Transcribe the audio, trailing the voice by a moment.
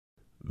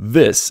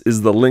This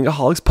is the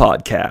Lingaholics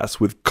Podcast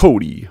with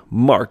Cody,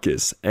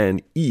 Marcus,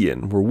 and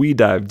Ian, where we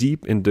dive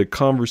deep into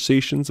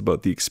conversations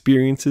about the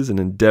experiences and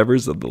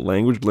endeavors of the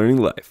language learning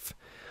life.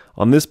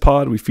 On this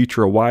pod, we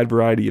feature a wide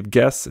variety of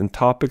guests and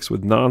topics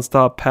with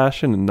nonstop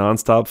passion and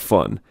nonstop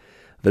fun.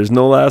 There's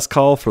no last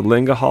call for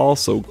Lingahol,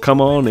 so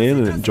come on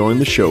in and join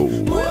the show.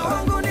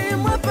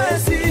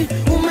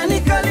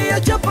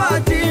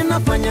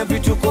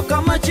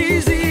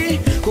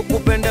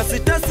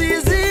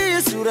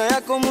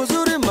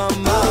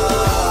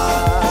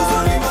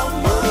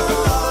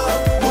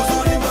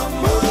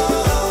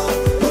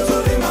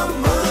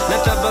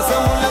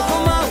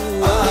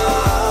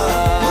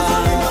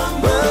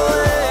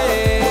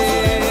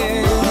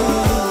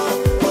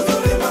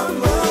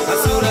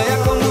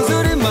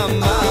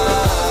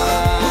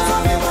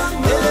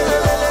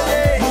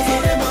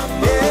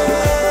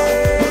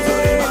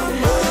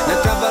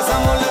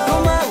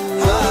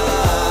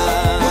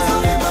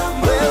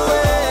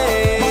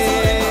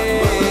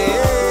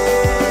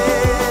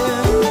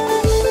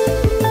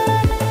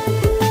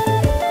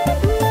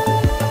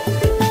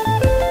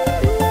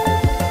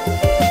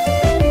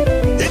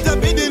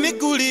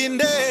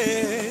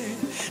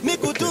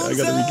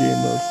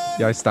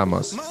 Ya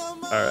estamos.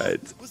 All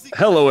right.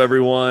 Hello,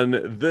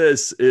 everyone.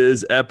 This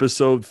is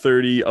episode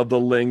 30 of the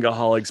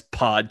Lingaholics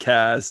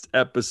Podcast.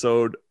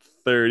 Episode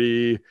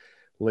 30.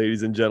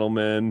 Ladies and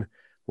gentlemen,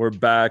 we're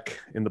back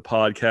in the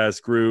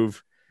podcast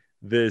groove.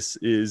 This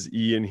is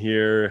Ian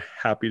here.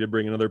 Happy to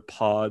bring another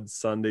pod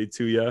Sunday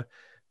to you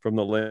from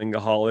the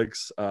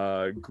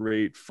Lingaholics.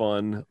 Great,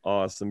 fun,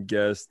 awesome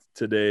guest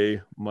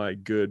today. My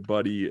good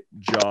buddy,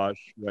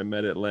 Josh, who I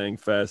met at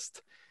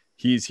Langfest.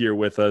 He's here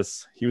with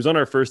us. He was on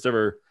our first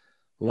ever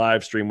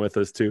live stream with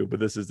us too, but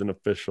this is an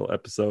official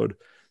episode.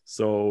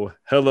 So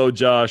hello,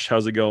 Josh.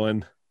 How's it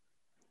going?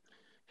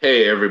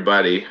 Hey,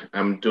 everybody.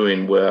 I'm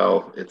doing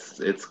well. It's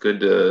good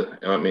to,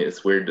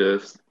 it's weird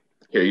to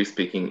hear you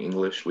speaking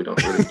English. We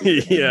don't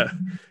really do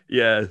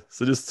Yeah.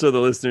 So just so the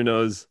listener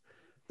knows,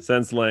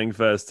 since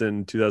Langfest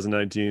in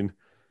 2019,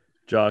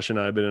 Josh and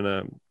I have been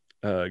in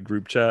a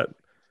group chat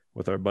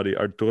with our buddy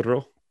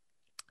Arturo.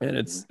 And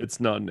it's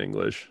not in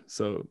English.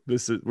 So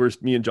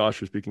me and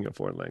Josh are speaking a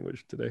foreign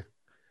language today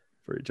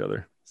for each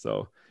other.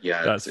 So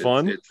yeah, that's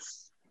fun.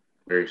 It's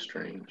very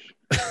strange.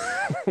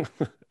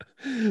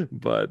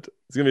 But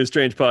it's gonna be a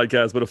strange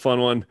podcast, but a fun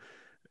one.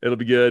 It'll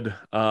be good.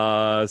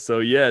 So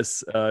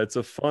yes, it's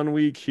a fun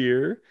week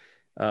here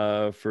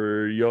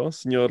for yo,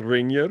 Senor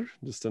Rainier.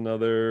 Just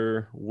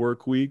another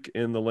work week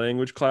in the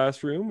language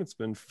classroom. It's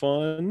been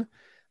fun.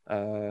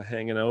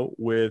 Hanging out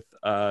with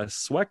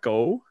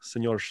Sueco,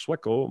 Señor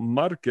Sueco,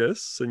 Marcus.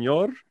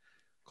 Señor,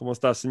 ¿cómo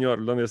estás,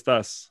 señor? ¿Dónde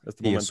estás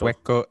este momento?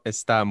 Sueco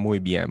está muy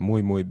bien,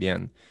 muy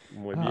bien.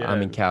 Muy bien.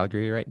 I'm in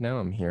Calgary right now.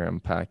 I'm here. I'm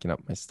packing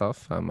up my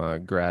stuff. I'm a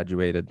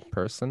graduated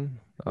person,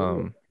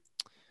 a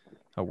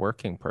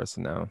working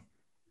person now.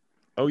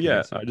 Oh,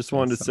 yeah. I just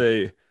wanted to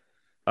say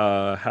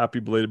happy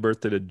belated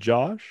birthday to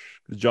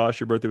Josh. Josh,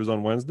 your birthday was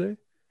on Wednesday?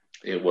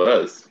 It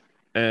was.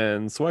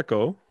 And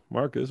Sueco,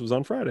 Marcus, was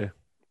on Friday.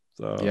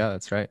 So yeah,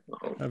 that's right.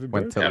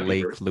 Went to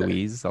Lake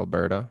Louise,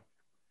 Alberta.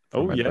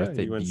 Oh, my yeah.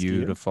 Birthday.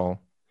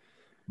 Beautiful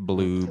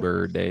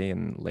bluebird day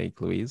in Lake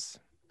Louise.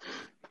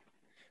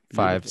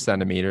 5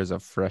 centimeters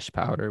of fresh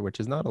powder, which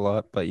is not a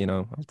lot, but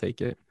I'll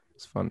take it.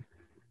 It's fun.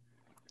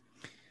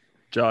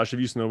 Josh, have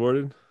you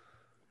snowboarded?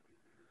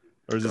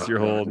 Or is this your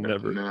whole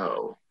never?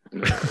 No.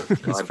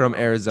 He's from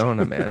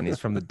Arizona, man. He's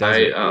from the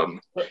desert.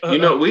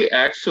 We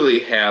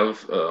actually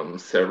have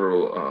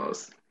several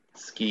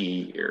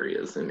ski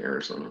areas in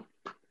Arizona.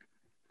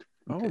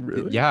 Oh,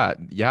 really?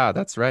 Yeah,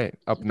 that's right.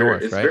 Up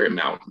north, it's right? It's very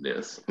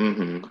mountainous.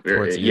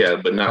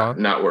 Mm-hmm. But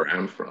not where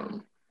I'm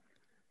from.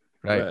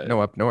 Right.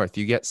 No, up north.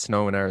 You get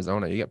snow in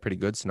Arizona. You get pretty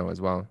good snow as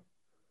well.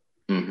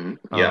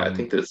 Mm-hmm. Yeah, I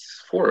think there's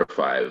 4 or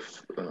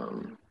 5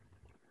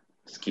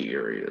 ski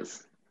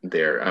areas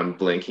there. I'm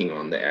blanking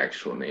on the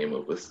actual name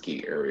of a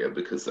ski area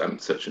because I'm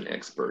such an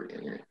expert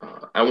in it.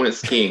 I went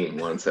skiing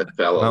once. I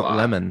fell a Mount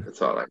lot. Lemmon.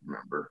 That's all I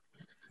remember.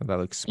 That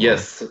looks small.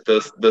 Yes,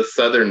 the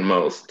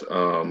southernmost.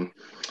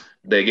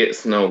 They get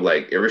snow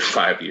like every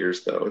 5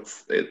 years, though.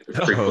 It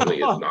frequently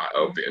is not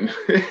open.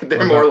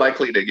 They're more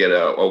likely to get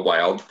a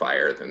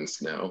wildfire than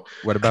snow.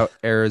 What about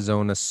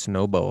Arizona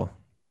Snow Bowl?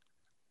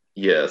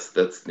 Yes,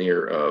 that's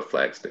near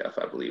Flagstaff,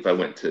 I believe. I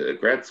went to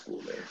grad school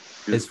there.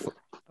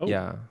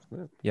 Yeah,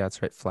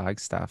 that's right.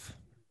 Flagstaff.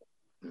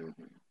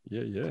 Mm-hmm.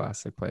 Yeah.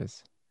 Classic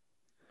place.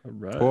 All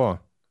right. Cool.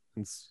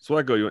 And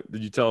Sueco,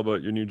 did you tell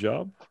about your new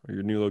job or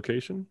your new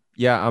location?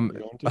 Yeah, I'm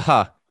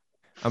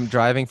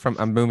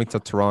moving to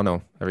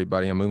Toronto,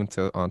 everybody. I'm moving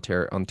to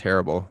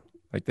Ontario,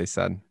 like they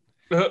said.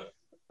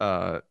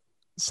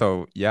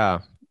 So yeah,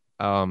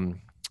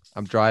 I'm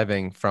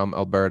driving from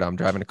Alberta. I'm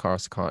driving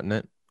across the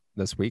continent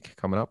this week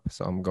coming up.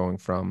 So I'm going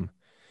from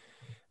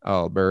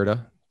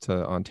Alberta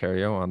to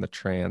Ontario on the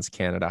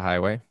Trans-Canada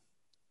Highway.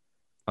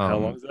 How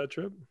long is that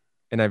trip?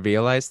 And I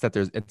realized that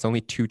it's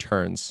only 2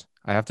 turns.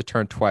 I have to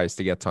turn twice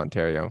to get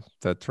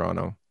to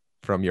Toronto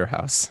from your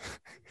house.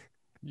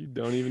 You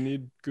don't even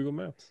need Google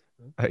Maps.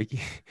 Like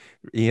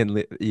Ian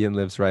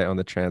lives right on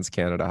the Trans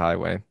Canada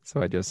Highway,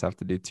 so I just have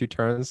to do 2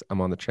 turns.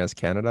 I'm on the Trans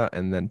Canada,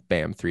 and then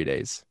bam, 3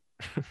 days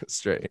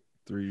straight.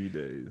 3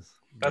 days.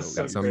 That's No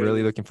so leave. So I'm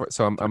really looking for.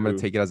 So I'm gonna True.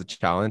 take it as a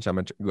challenge. I'm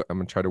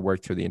gonna try to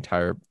work through the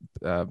entire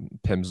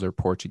Pimsleur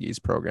Portuguese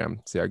program.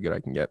 See how good I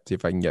can get. See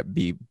if I can get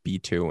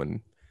B2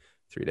 in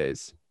 3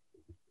 days.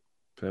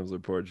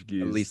 Pimsleur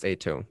Portuguese. At least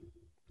A2.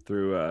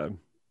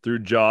 Through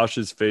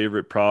Josh's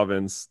favorite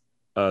province,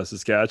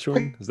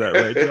 Saskatchewan. Is that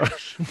right,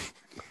 Josh?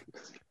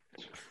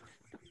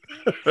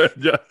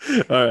 Yeah.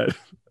 All right.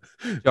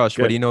 Josh,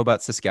 Okay. what do you know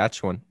about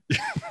Saskatchewan?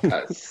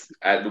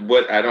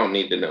 I don't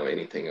need to know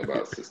anything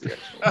about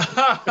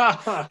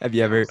Saskatchewan. Have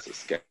you ever?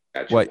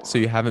 Saskatchewan. What? So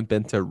you haven't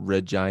been to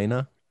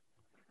Regina?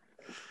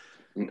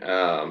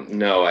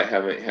 No, I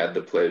haven't had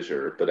the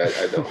pleasure, but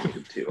I don't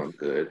need to. I'm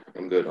good.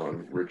 I'm good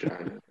on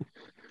Regina.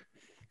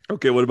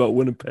 Okay. What about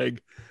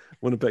Winnipeg,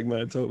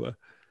 Manitoba?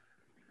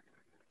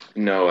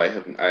 No, I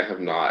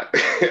have not.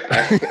 If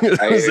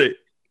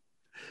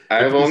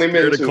I've you're only been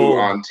scared of to cold.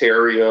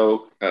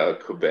 Ontario,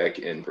 Quebec,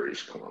 and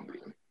British Columbia.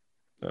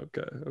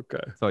 Okay.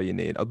 That's all you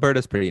need.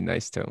 Alberta's pretty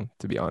nice too,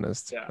 to be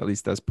honest. Yeah. At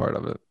least that's part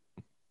of it.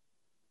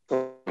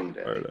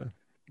 Someday. Alberta.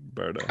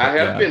 I have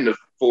Yeah. been to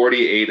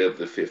 48 of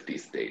the 50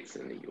 states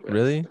in the U.S.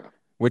 Really?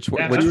 Which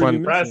Yeah, which that's one?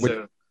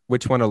 impressive.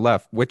 Which one are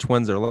left? Which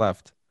ones are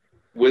left?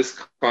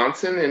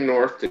 Wisconsin and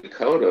North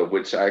Dakota,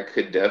 which I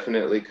could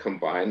definitely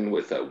combine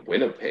with a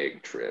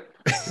Winnipeg trip.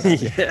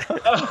 Yeah.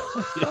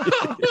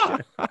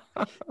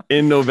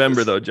 In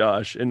November, though,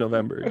 Josh. In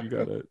November, you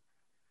got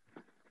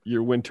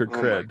your winter Oh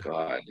my cred.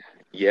 God.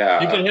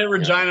 Yeah. You can hit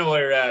Regina while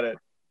you're at it.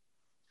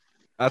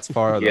 That's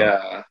far though.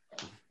 Yeah.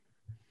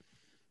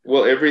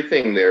 Well,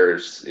 everything there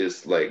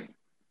is like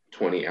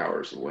 20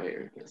 hours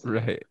away.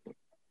 Right.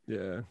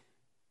 Yeah.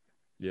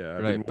 Yeah.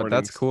 I've Right. been But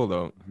that's warning- cool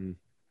though. Mhm.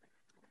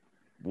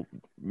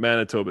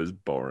 Manitoba is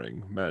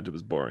boring.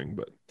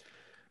 But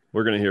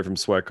we're gonna hear from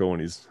Swecko when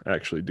he's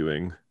actually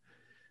doing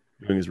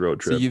his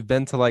road So trip. you've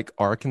been to like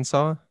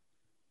Arkansas?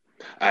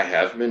 I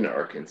have been to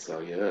Arkansas,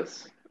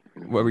 yes.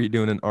 What were you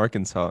doing in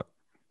Arkansas?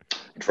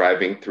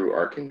 Driving through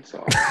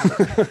Arkansas.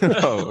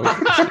 Oh,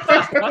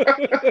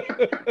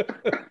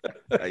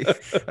 I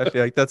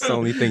feel like that's the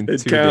only thing to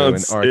It do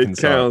counts. in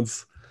Arkansas. It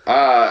counts.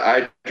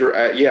 I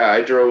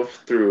drove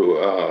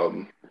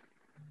through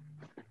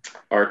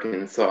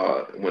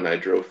Arkansas when I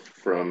drove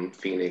from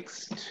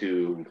Phoenix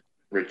to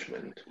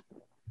Richmond.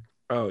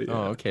 Oh yeah.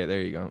 Oh, okay.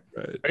 There you go.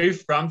 Right. Are you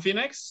from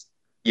Phoenix?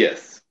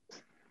 Yes.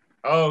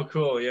 Oh,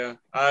 cool. Yeah.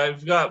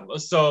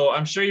 So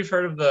I'm sure you've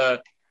heard of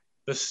the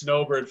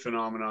snowbird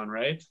phenomenon,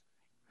 right?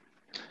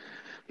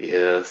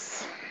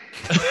 Yes.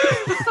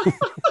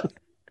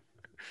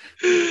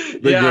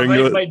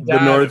 The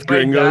North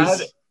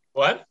Gringos.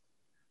 What?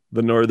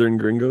 The Northern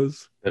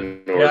Gringos.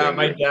 Yeah,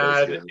 my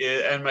dad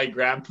and my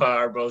grandpa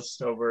are both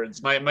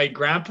snowbirds. My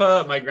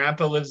grandpa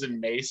lives in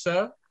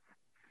Mesa,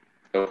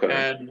 Okay.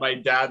 and my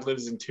dad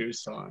lives in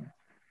Tucson.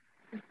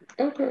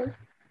 Okay.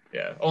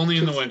 Yeah, only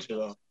in the winter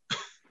though.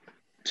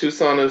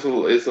 Tucson is a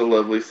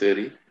lovely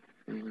city.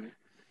 Mm-hmm.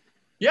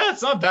 Yeah,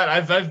 it's not bad.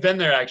 I've been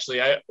there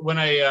actually. When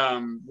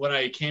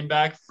I came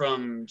back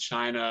from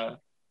China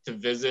to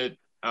visit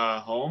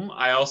home,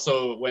 I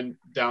also went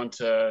down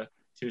to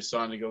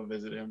Tucson to go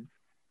visit him.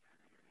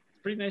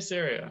 Pretty nice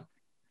area.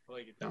 I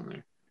like it down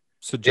there.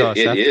 So Josh,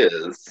 It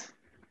is.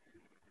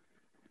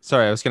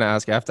 sorry, I was gonna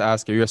ask. I have to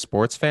ask. Are you a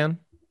sports fan?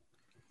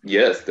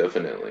 Yes,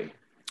 definitely.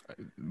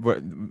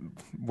 What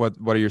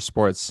are your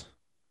sports?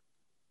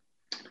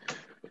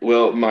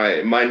 Well,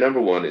 my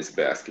number one is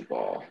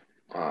basketball.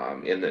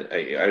 And then I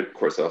of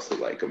course also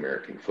like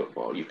American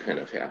football. You kind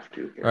of have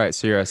to. All right,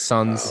 so you're a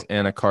Suns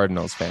and a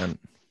Cardinals fan.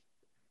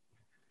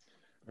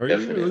 Are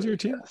those your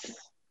teams? Yes.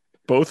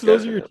 Both of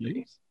those are your Definitely.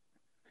 teams?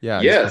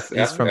 Yeah. Yes,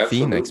 He's from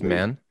Phoenix, absolutely.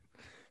 man.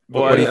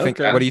 Well, What do you yeah, think?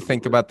 okay. What do you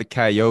think about the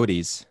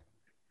Coyotes?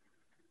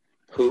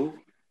 Who?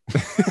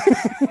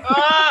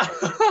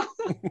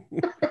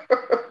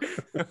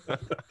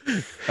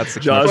 That's the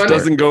Josh Funny.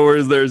 doesn't go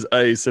where there's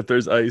ice. If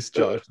there's ice,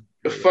 Josh.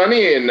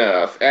 Funny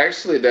enough,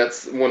 actually,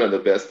 that's one of the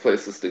best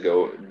places to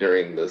go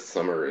during the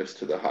summer is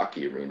to the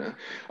hockey arena.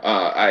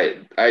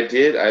 I've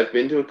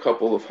been to a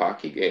couple of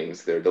hockey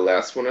games there. The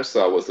last one I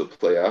saw was a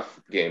playoff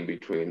game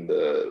between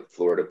the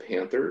Florida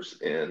Panthers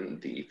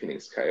and the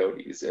Phoenix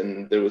Coyotes,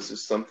 and there was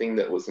just something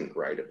that wasn't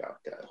right about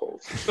that whole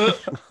thing.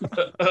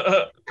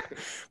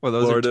 Well,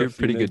 those Florida, are two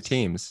pretty good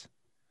Phoenix. teams.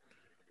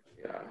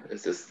 Yeah,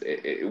 it's just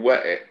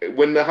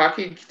when the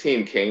hockey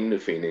team came to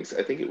Phoenix,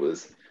 I think it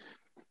was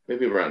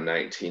maybe around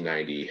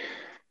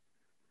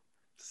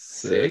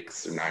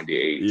 1996 or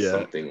 98, Yeah.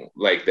 something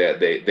like that.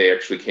 They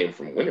actually came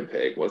from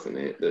Winnipeg, wasn't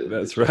it?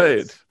 That's the right.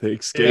 Jets. They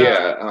escaped.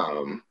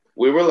 Yeah.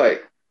 We were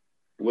like,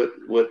 what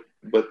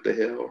the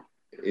hell?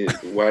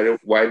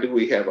 Why do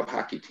we have a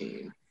hockey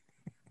team?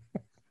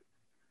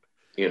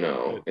 You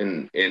know,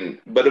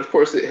 but of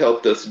course it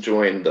helped us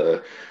join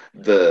the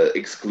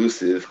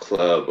exclusive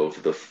club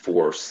of the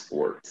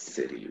 4-sport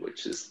city,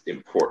 which is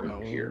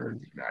important here in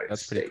the United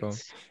That's States. pretty cool.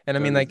 And I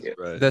mean, like Yeah.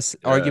 Right. this,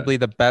 Yeah. arguably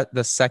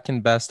the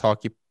second best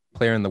hockey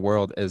player in the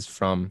world is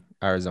from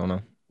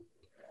Arizona.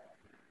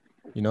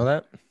 You know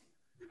that?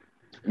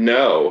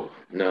 No,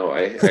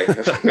 I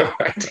have no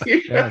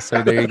idea. Yeah,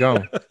 so there you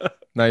go.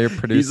 Now you're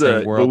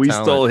producing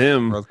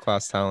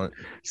world-class talent.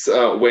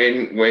 So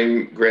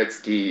Wayne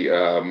Gretzky,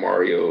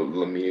 Mario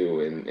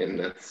Lemieux, and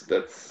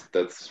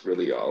that's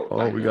really all.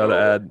 Oh, we got to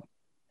add.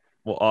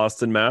 Well,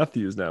 Austin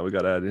Matthews. Now we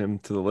got to add him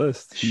to the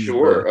list.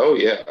 Sure.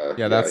 Yeah.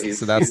 That's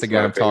the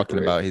guy I'm talking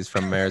about. He's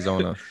from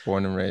Arizona,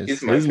 born and raised.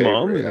 He's my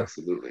favorite,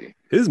 absolutely.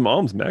 His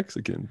mom's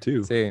Mexican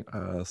too. Sí.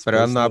 Pero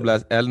él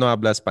no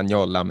habla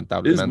español,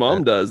 lamentablemente. His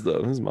mom does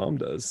though. His mom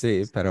does.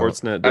 Sí, pero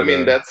Sportsnet. I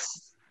mean,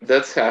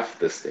 that's half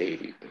the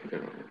state. You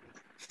know?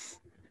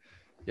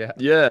 Yeah.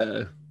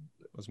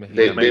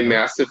 They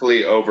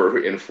massively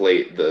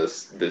overinflate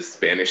the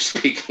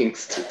Spanish-speaking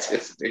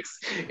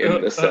statistics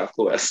in the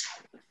Southwest.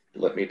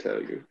 Let me tell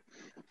you.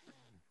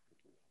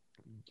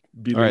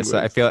 All right, so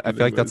I feel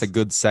like that's a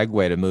good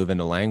segue to move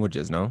into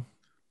languages, no?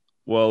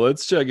 Well,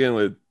 let's check in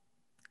with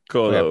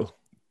Kodo,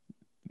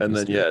 and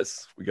then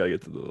we gotta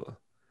get to the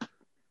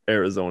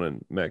Arizona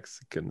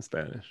Mexican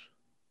Spanish.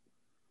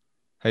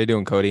 How you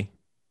doing, Cody?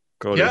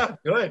 Yeah,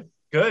 good.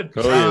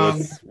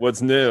 Cody,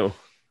 what's new?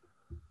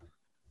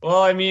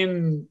 Well, I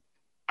mean,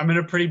 I'm in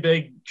a pretty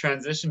big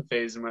transition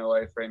phase in my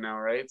life right now,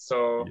 right?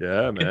 So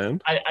yeah,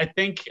 man. I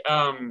think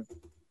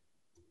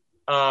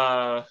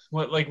because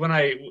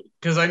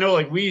I know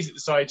like we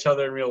saw each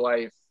other in real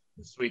life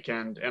this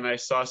weekend, and I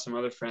saw some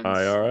other friends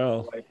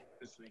IRL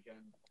this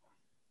weekend,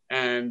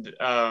 and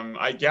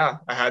I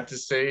had to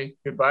say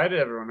goodbye to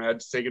everyone. I had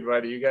to say goodbye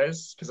to you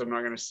guys because I'm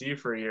not going to see you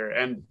for a year.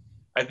 And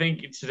I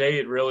think today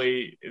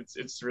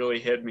it's really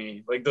hit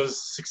me, like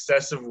those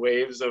successive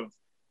waves of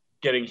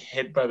getting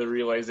hit by the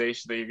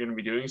realization that you're going to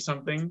be doing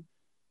something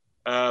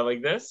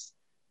like this.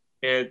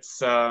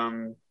 It's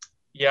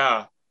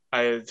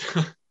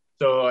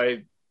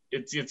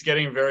it's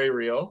getting very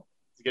real.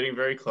 It's getting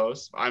very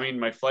close. I mean,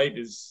 my flight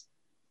is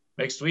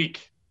next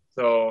week,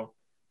 so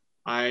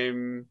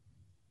I'm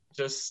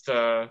just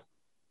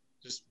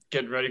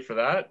getting ready for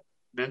that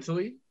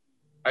mentally.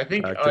 I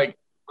think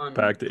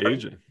back to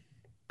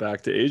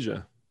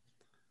Asia.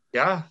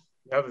 Yeah,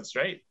 that's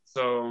right.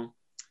 So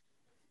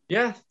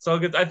yeah, it's all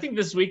good. I think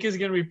this week is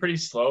going to be pretty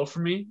slow for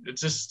me.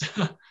 It's just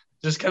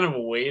kind of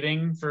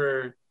waiting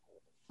for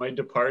my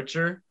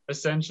departure,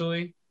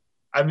 essentially.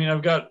 I mean,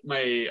 I've got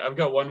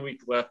 1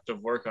 week left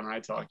of work on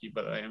italki,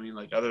 but I mean,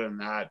 like, other than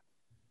that,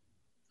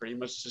 pretty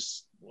much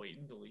just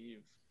waiting to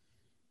leave.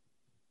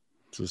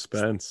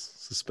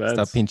 Suspense.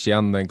 Está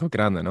pincheando en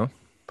Cochrane, ¿no?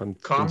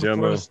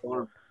 Pincheando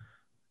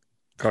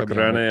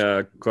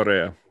Cochrane,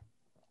 Korea.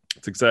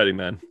 It's exciting,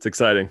 man. It's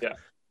exciting. Yeah.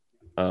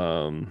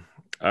 All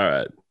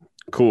right.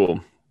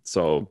 Cool.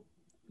 So,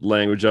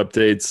 language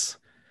updates.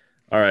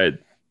 All right.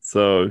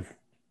 So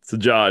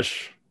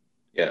Josh.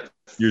 Yeah.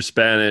 Your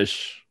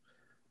Spanish.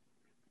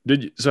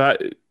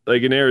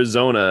 Like in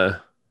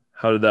Arizona,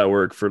 how did that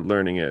work for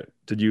learning it?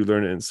 Did you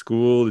learn it in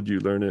school? Did you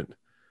learn it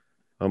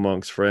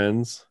amongst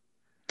friends?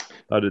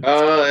 How did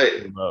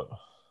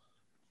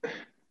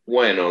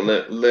Bueno,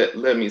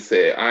 let me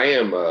say, I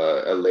am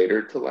a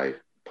later to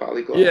life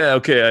polyglot. Yeah,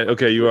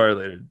 okay, you are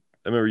later.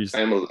 I remember you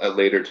said. I'm a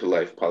later to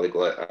life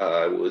polyglot.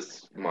 I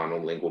was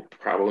monolingual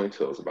probably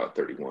until I was about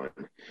 31.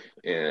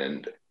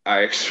 And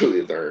I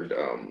actually learned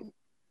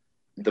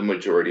the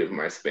majority of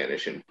my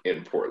Spanish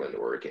in Portland,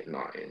 Oregon,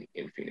 not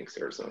in Phoenix,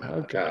 Arizona,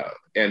 okay.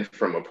 And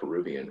from a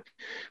Peruvian.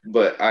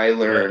 But I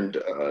learned,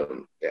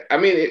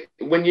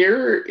 when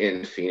you're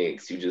in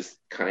Phoenix, you just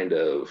kind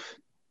of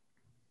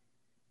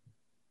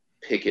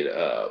pick it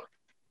up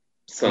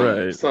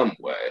some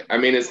way. I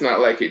mean, it's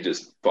not like it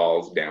just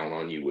falls down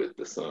on you with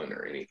the sun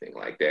or anything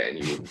like that,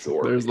 and you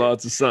absorb There's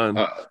lots of sun.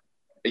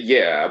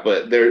 Yeah,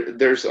 but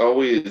there's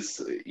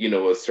always,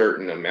 a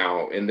certain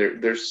amount, and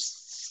there's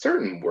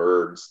certain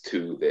words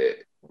too that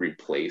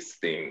replace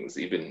things,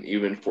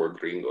 even for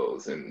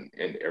gringos and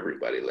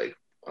everybody, like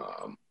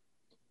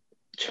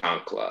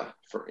chancla,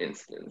 for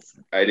instance.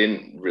 I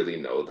didn't really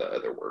know the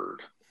other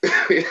word.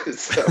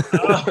 So,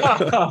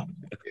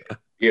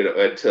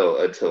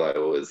 until I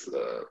was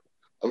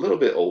a little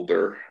bit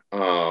older.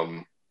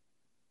 And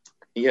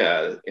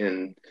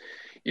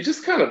you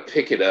just kind of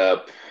pick it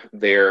up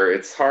there.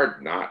 It's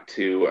hard not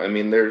to. I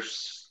mean,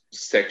 there's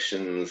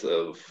sections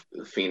of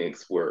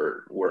Phoenix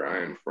where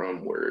I'm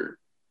from where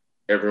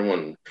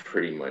everyone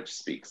pretty much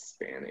speaks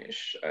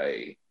Spanish.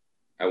 I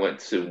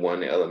went to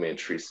one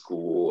elementary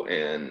school,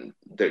 and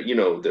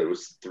there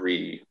was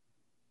three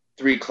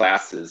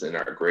classes in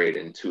our grade,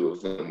 and two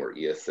of them were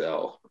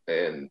ESL.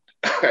 And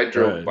I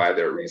drove by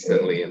there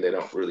recently, and they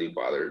don't really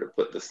bother to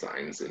put the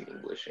signs in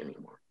English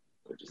anymore.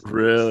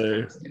 Really?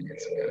 In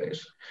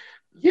Spanish.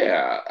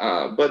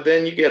 Yeah, but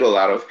then you get a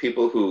lot of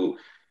people who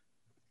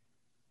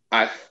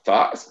I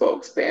thought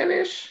spoke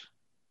Spanish,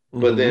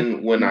 but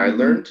then when I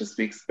learned to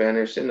speak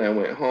Spanish and I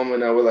went home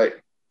and I was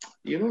like,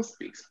 you don't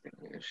speak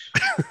Spanish.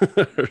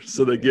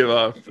 So they give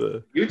off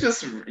the... You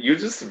just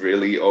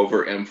really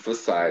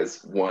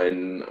overemphasize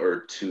one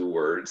or two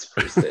words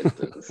per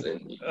sentence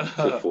and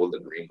to fool the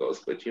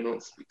gringos, but you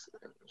don't speak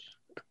Spanish.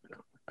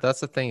 that's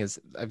the thing is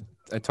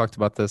I talked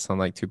about this on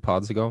like 2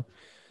 pods ago.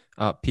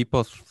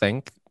 People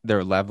think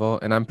their level,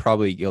 and I'm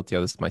probably guilty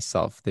of this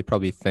myself. They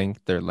probably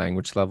think their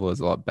language level is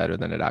a lot better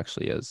than it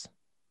actually is.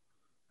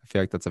 I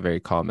feel like that's a very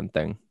common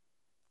thing.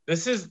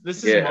 This is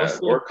Yeah,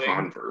 mostly or a thing.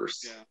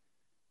 Converse. Yeah.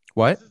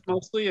 What? This is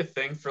mostly a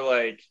thing for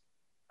like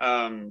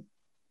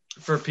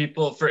for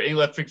people for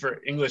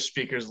English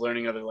speakers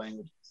learning other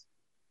languages.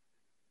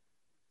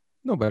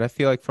 No, but I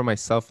feel like for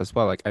myself as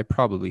well, like I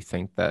probably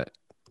think that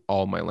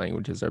all my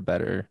languages are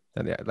better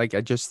than the like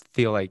I just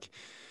feel like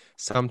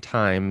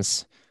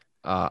sometimes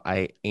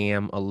I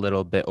am a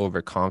little bit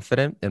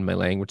overconfident in my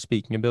language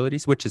speaking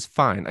abilities, which is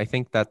fine. I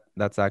think that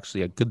that's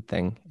actually a good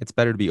thing. It's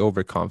better to be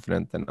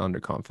overconfident than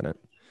underconfident.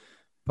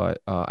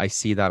 But I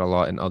see that a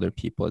lot in other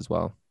people as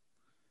well.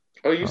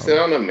 Oh, you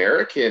sound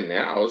American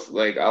now. It's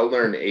like I'll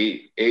learn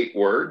eight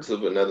words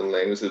of another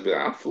language and be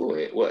I'm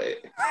fluent. What?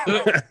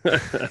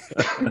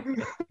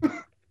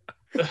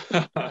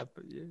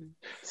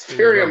 It's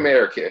very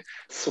American.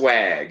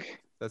 Swag.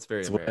 That's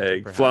very Swag.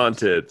 American.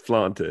 Flaunt it.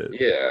 Flaunt it.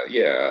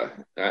 Yeah.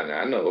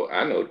 I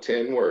know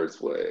 10 words.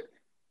 What?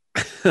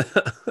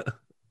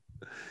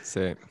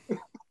 Say.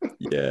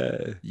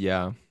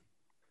 Yeah.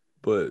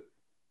 But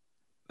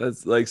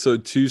that's like so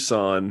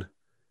Tucson.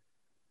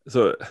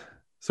 So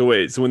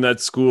wait, so when that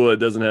school it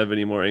doesn't have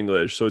any more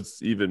English, so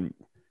it's even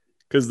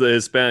because the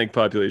Hispanic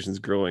population is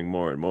growing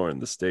more and more in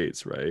the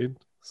States, right?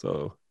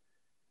 So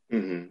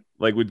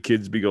like would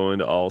kids be going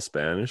to all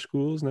Spanish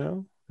schools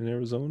now in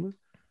Arizona?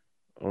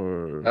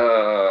 Or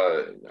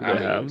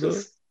I mean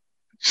just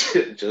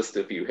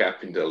if you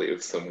happen to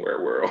live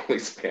somewhere where only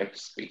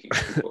Spanish speaking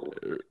people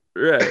live.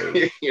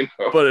 Right.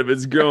 But if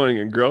it's growing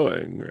and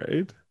growing,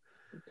 right?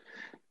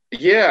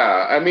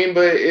 Yeah, I mean,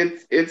 but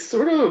it's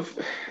sort of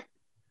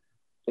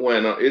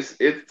when it's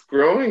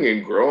growing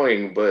and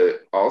growing,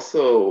 but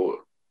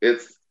also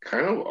it's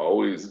kind of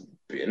always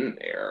been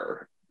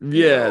there.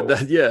 Yeah,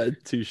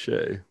 touche.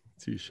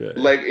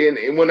 Like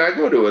when I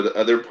go to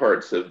other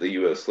parts of the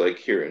U.S., like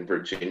here in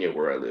Virginia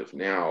where I live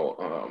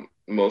now,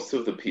 most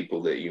of the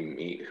people that you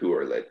meet who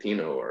are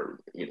Latino are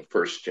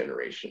first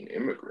generation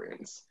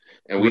immigrants,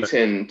 and we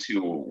tend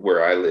to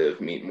where I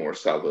live meet more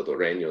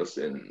Salvadoreños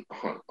and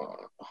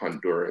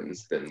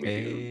Hondurans than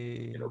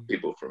we do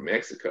people from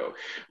Mexico.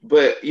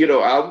 But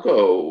I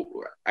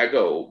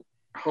go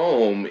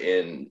home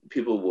and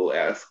people will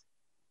ask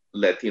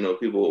Latino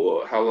people,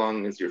 well, how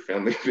long has your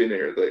family been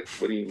here? Like,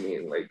 what do you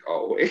mean? Like,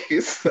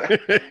 always?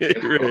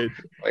 Right.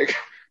 Like,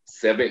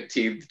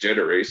 17th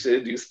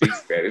generation? Do you speak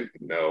Spanish?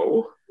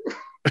 No.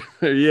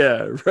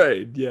 Yeah,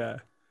 right.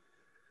 Yeah.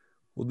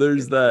 Well,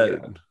 there's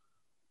that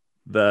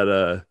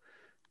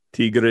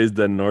Tigres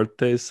del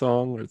Norte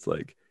song where it's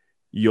like,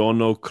 Yo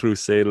no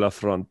crucé la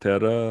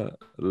frontera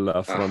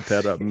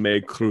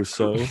me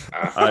cruzó.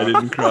 I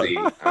didn't cross.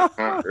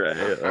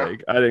 Right,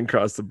 like I didn't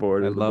cross the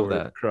border. I love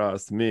that.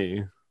 Crossed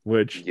me.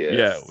 Which,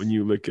 when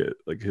you look at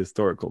like a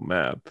historical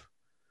map,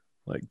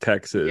 like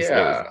Texas,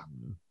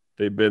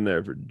 they've been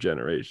there for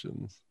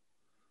generations.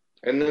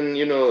 And then,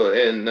 in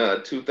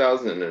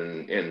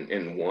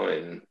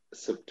 2001,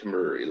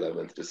 September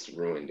 11th just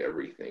ruined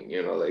everything.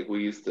 Like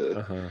we used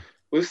to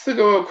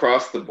go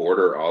across the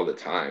border all the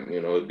time.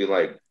 It'd be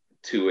like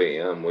 2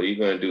 a.m. What are you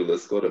going to do?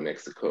 Let's go to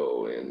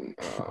Mexico. And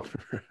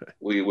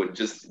we would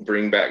just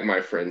bring back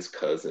my friend's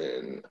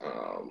cousin.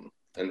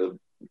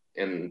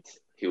 And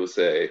he would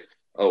say,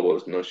 oh,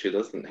 well, no, she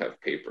doesn't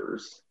have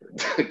papers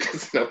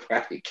because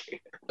nobody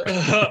cares.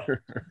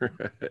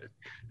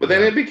 But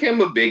then it became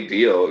a big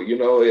deal.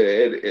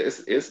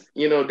 It's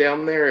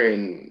down there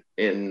in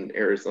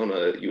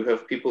Arizona, you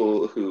have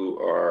people who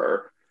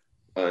are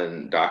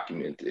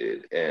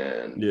undocumented,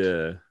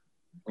 and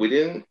we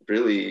didn't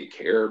really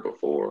care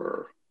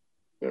before,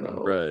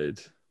 Right.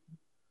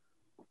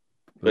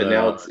 But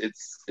now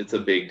it's a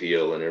big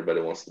deal, and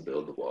everybody wants to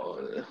build the wall.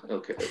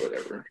 Okay,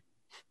 whatever.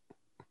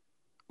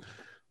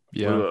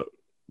 Yeah.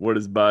 What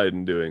is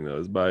Biden doing though?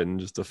 Is Biden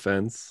just a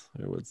fence?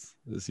 Or is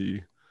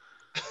he?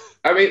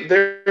 I mean,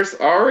 there's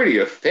already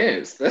a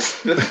fence.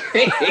 That's the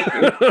thing.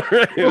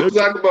 People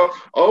talk about,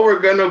 we're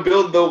gonna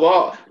build the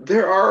wall.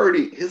 There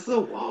already is a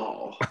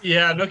wall.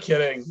 Yeah, no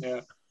kidding.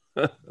 Yeah.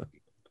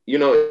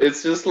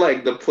 It's just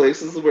like the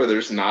places where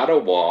there's not a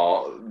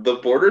wall, the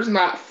border's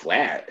not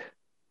flat.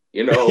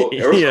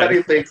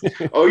 Everybody thinks,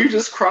 you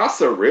just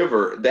cross a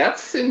river.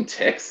 That's in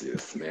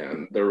Texas,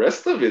 man. The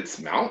rest of it's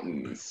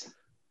mountains.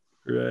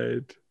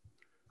 Right.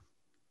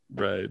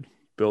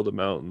 Build a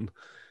mountain.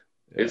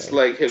 Yeah. It's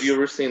like, have you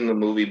ever seen the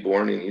movie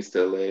Born in East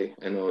LA?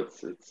 I know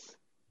it's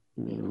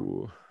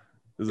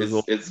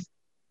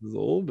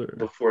older.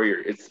 Before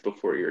your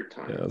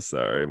time. Yeah,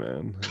 sorry,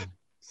 man.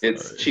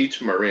 It's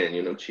Cheech Marin,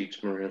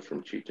 Cheech Marin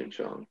from Cheech and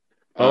Chong.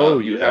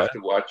 You have to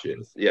watch it.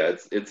 Yeah,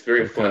 it's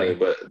very funny,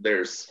 but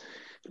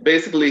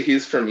basically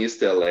he's from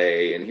East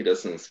LA and he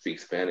doesn't speak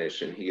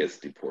Spanish and he gets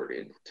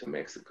deported to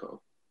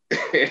Mexico.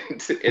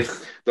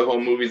 The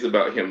whole movie's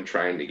about him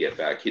trying to get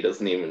back. He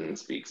doesn't even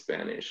speak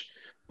Spanish,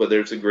 but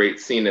there's a great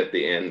scene at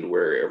the end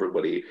where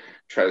everybody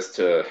tries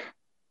to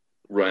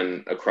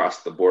run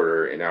across the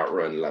border and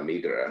outrun La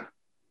Migra.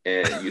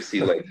 And you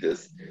see like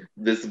this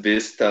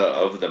vista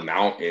of the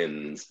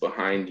mountains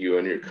behind you,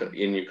 and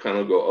you kind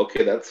of go,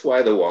 okay, that's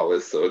why the wall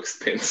is so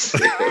expensive.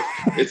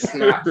 It's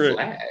not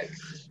flat.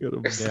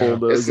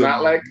 It's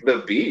not like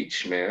the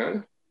beach,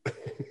 man.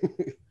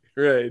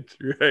 Right.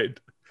 You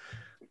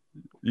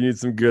need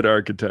some good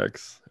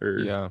architects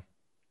or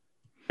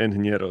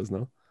ingenieros,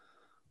 no?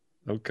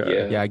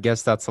 Okay. Yeah, I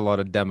guess that's a lot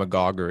of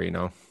demagoguery,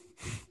 no?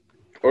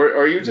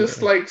 Or you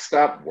just like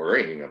stop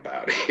worrying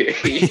about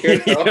it.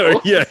 You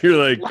know? Yeah, you're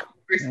like,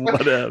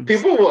 whatever.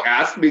 People will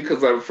ask me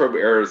because I'm from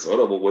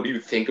Arizona, well, what do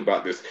you think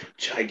about this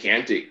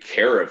gigantic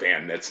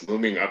caravan that's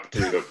moving up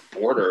through the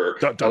border?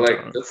 I'm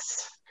like,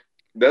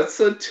 that's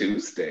a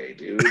Tuesday,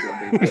 dude.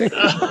 I mean,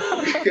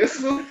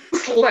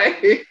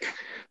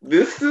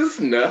 this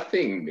is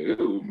nothing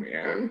new,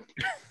 man.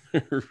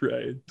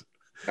 Right.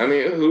 I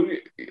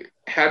mean,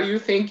 how do you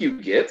think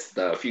you get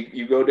stuff?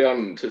 You go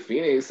down to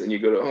Phoenix and you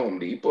go to Home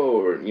Depot,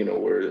 or you know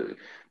where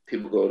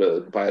people go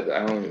to buy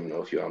I don't even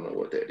know if you all know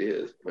what that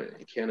is, but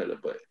in Canada,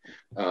 but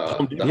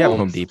Home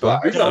Depot.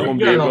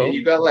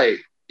 You got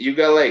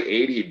like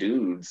 80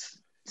 dudes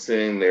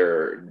saying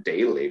they're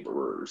day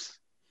laborers.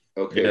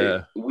 Okay,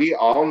 yeah. We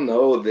all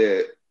know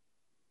that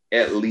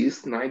at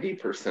least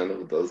 90%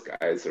 of those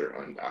guys are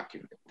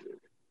undocumented.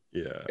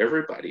 Yeah,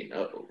 everybody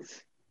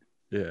knows.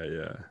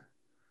 Yeah.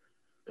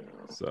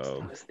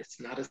 So it's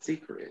not a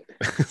secret.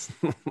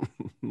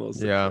 No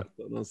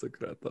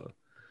secreto.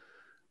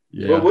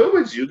 Yeah. But what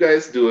would you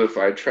guys do if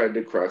I tried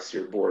to cross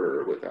your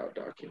border without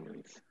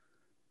documents?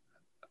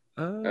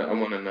 I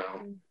want to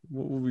know.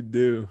 What would we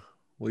do?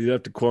 Well, you'd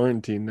have to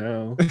quarantine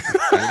now.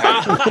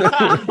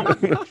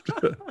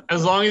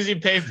 As long as you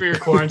pay for your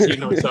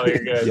quarantine hotel,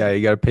 you're good. Yeah,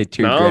 you got to pay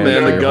 $2,000. No,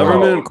 man,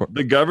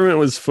 the government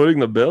was footing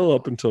the bill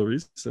up until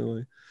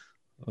recently.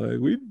 Like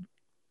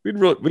We'd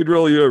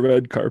roll you a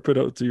red carpet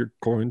out to your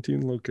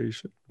quarantine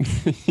location.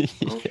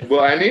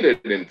 Well, I need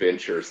an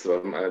adventure,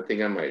 so I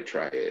think I might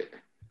try it.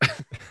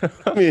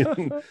 I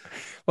mean,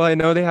 well, I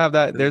know they have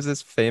that. There's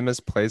this famous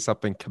place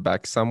up in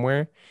Quebec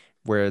somewhere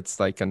where it's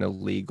like an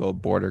illegal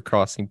border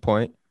crossing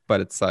point,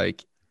 but it's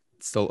like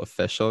still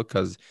official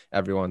because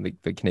everyone,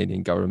 the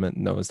Canadian government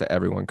knows that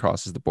everyone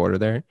crosses the border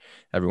there.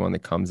 Everyone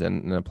that comes in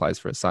and applies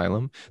for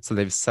asylum. So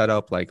they've set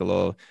up like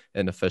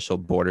an official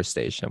border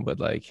station with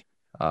like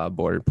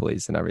border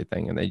police and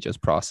everything, and they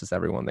just process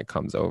everyone that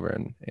comes over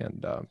and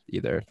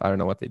either I don't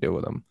know what they do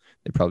with them.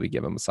 They probably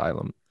give them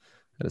asylum,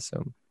 I'd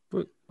assume.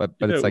 But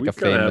it's like a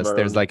famous.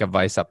 There's like a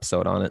Vice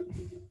episode on it.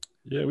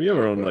 Yeah, we have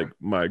our own like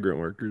migrant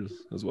workers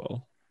as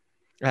well.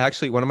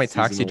 Actually, one of my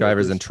taxi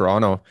drivers in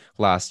Toronto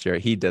last year,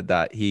 he did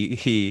that.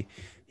 He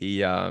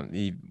got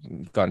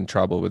in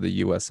trouble with the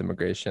U.S.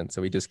 immigration,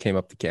 so he just came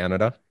up to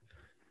Canada,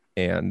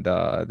 and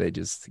they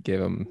just gave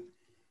him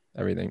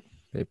everything,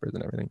 papers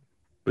and everything.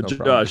 But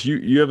no Josh,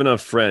 you have enough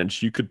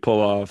French. You could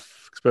pull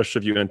off, especially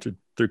if you entered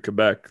through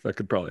Quebec. That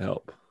could probably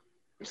help.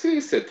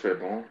 Si, c'est très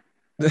bon.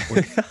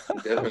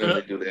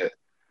 Definitely do that.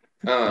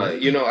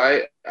 You know,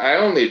 I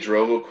only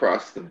drove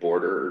across the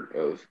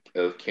border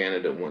of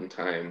Canada one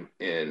time,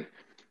 and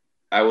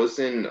I was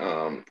in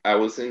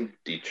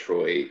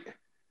Detroit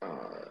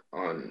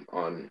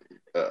on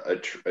a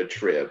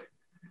trip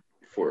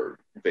for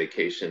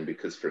vacation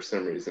because for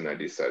some reason I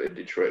decided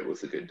Detroit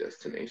was a good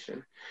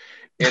destination.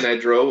 And I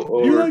drove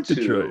over to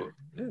Detroit.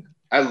 Yeah.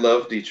 I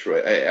love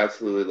Detroit. I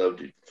absolutely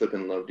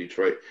love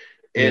Detroit.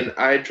 And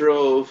I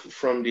drove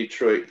from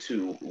Detroit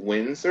to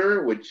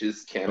Windsor, which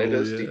is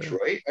Canada's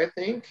Detroit, I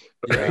think.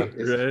 Right.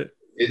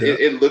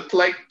 It looked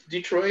like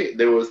Detroit.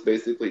 There was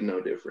basically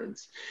no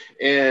difference.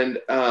 And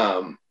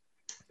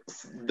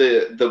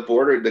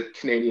the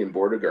Canadian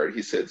border guard,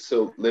 he said,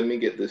 so let me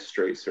get this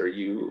straight, sir.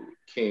 You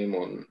came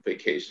on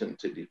vacation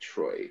to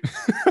Detroit.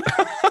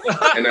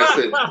 And I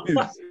said,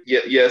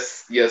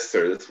 yes,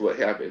 sir. That's what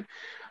happened.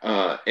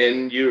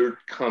 And you're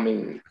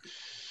coming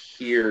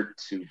here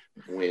to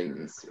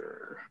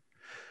Windsor.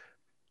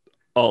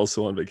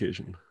 Also on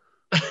vacation.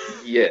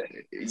 Yeah.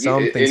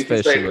 Something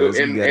special. Like,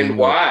 and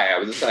why? I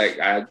was just like,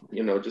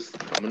 just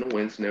coming to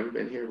Windsor, never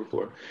been here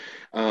before.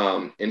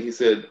 And he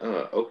said,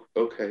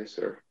 okay,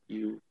 sir.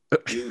 You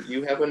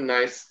have a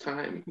nice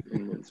time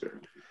in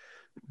Windsor.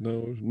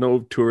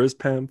 No tourist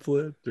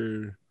pamphlet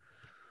or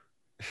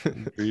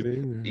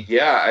reading?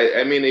 Yeah,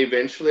 I mean,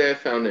 eventually I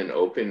found an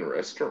open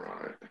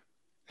restaurant.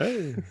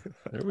 Hey,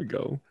 there we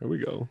go.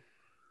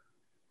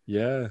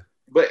 Yeah.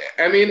 But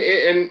I mean,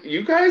 and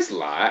you guys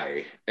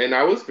lie. And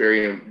I was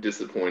very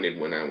disappointed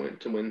when I went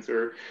to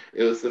Windsor.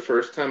 It was the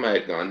first time I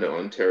had gone to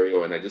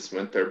Ontario, and I just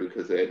went there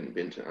because I hadn't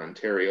been to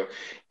Ontario.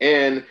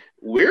 And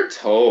we're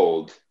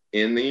told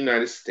in the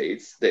United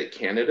States that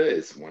Canada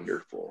is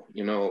wonderful.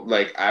 You know,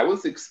 like I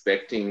was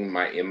expecting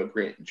my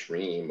immigrant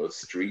dream of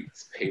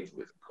streets paved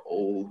with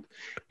gold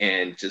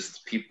and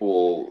just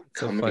people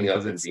coming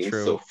up and being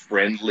so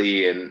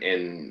friendly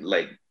and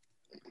like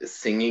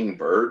singing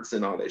birds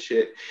and all that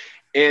shit.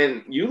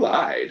 And you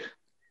lied.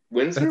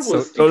 Windsor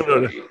was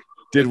Detroit.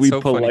 Did we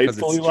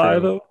politely lie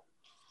though?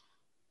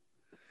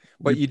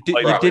 But you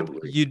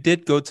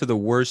did go to the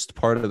worst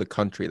part of the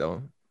country,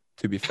 though.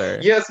 To be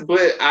fair. Yes,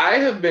 but I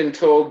have been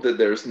told that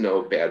there's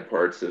no bad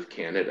parts of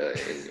Canada,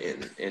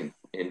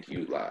 and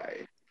you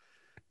lie.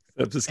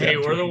 Hey,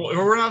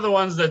 we're not the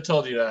ones that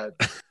told you that.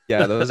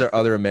 Yeah, those are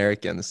other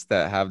Americans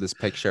that have this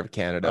picture of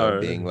Canada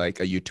being like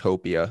a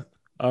utopia.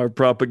 Our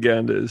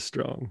propaganda is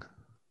strong.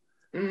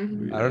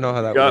 Mm-hmm. I don't know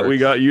how that works. We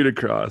got you to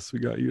cross. We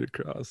got you to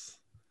cross.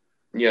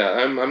 Yeah,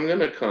 I'm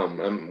gonna come.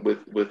 I'm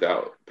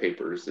without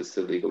papers. It's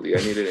illegally.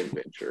 I need an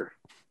adventure.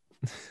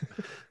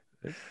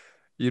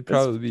 You'd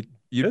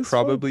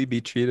probably be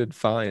treated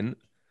fine.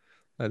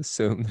 I'd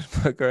assume.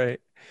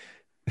 Right.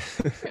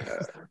 Yeah.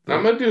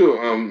 I'm gonna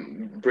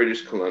do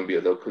British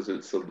Columbia though, because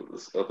it's a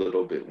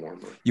little bit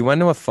warmer. You want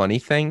to know a funny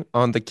thing?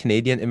 On the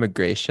Canadian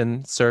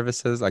Immigration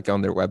Services, like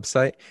on their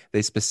website,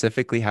 they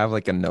specifically have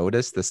like a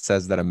notice that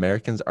says that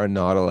Americans are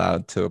not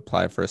allowed to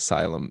apply for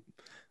asylum,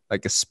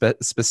 like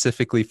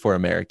specifically for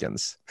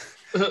Americans.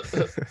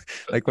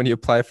 Like when you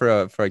apply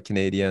for a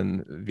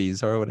Canadian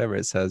visa or whatever,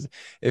 it says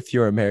if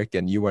you're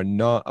American, you are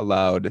not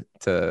allowed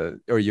to,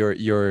 or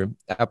your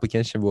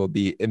application will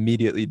be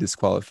immediately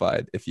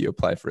disqualified if you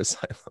apply for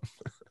asylum.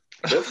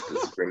 That's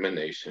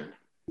discrimination.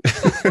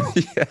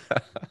 Yeah,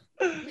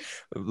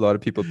 a lot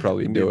of people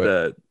probably do it.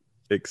 That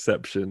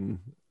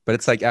exception, but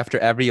it's like after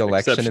every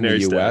election in the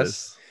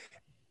U.S.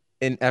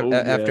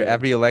 After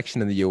every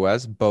election in the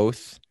U.S.,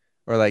 both.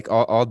 Or like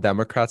all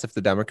Democrats, if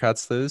the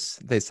Democrats lose,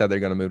 they said they're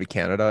going to move to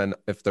Canada. And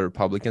if the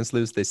Republicans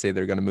lose, they say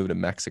they're going to move to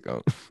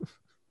Mexico.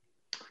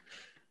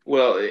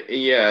 Well,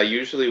 yeah,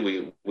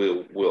 usually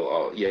we'll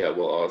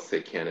all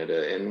say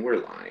Canada, and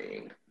we're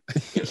lying.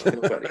 You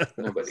know,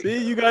 nobody.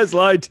 See, you guys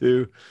lied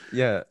too.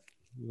 Yeah.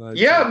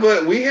 Yeah,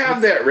 but we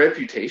have that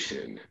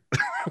reputation.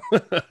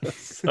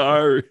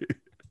 Sorry.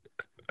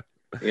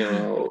 You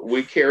know,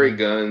 we carry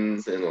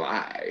guns and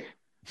lie.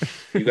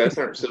 You guys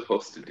aren't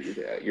supposed to do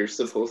that. You're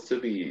supposed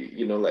to be,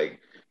 like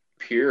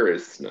pure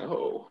as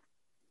snow.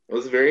 I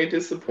was very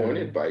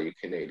disappointed by you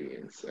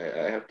Canadians.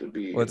 I have to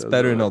be. Well, it's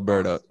better in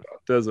Alberta.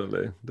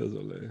 Désolé.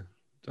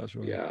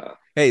 Joshua. Yeah.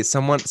 Hey,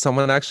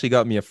 someone actually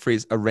got me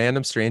a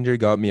random stranger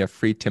got me a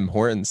free Tim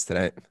Hortons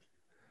today.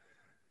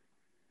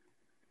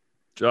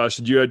 Josh,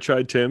 did you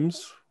try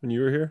Tim's when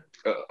you were here?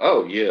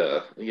 Oh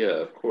yeah,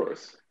 of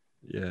course.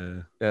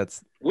 Yeah,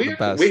 that's we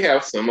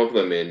have some of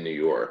them in New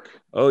York.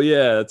 Oh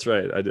yeah, that's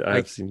right.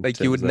 I've seen. Like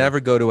Tim's, you would never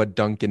go to a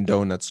Dunkin'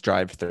 Donuts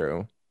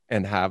drive-through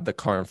and have the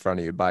car in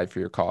front of you buy for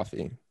your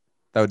coffee.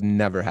 That would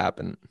never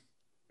happen.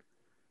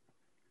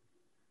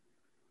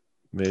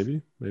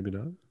 Maybe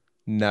not.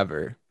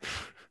 Never.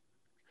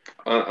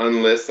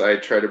 Unless I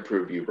try to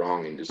prove you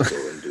wrong and just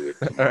go and do it.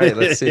 All right,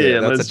 let's see. Yeah,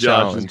 that's a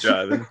Josh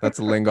challenge. That's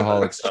a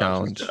Lingaholics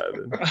challenge.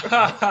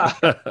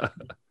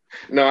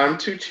 No, I'm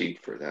too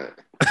cheap for that.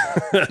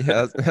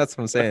 Yeah, that's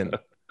what I'm saying.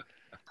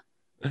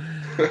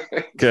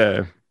 Okay.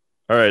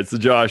 All right. So,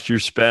 Josh, you're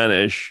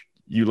Spanish.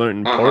 You learned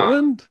in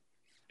Portland?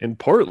 In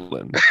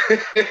Portland?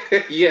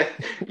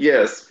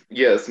 Yes.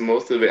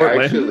 Most of it.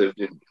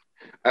 Portland?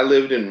 I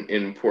lived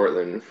in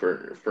Portland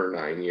for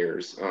 9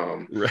 years.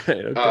 Right.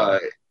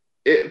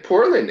 Okay.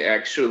 Portland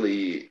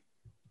actually.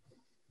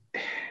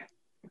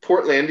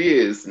 Portlandia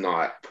is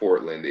not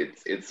Portland.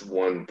 It's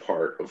one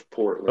part of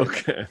Portland.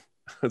 Okay.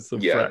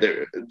 Yeah,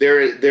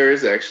 there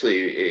is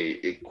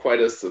actually a quite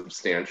a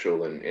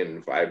substantial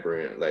and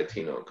vibrant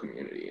Latino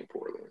community in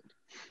Portland.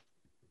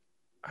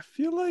 I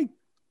feel like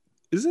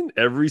isn't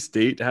every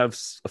state have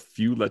a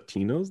few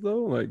Latinos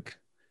though? Like,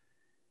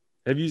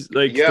 have you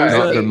like? Yeah,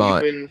 not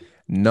Vermont.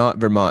 Not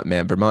Vermont,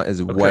 man. Vermont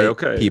is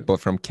white people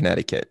from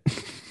Connecticut.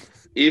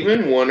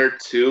 Even one or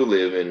two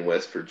live in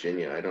West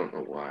Virginia. I don't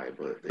know why,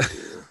 but they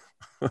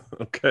do.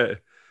 Okay,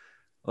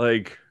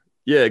 like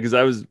yeah,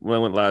 because when I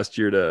went last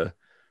year to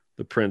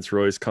the Prince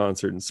Royce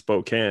concert in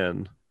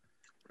Spokane.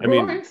 I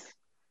mean,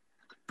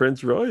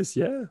 Prince Royce,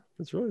 yeah,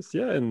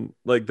 and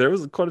like there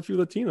was quite a few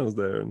Latinos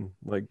there, and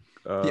like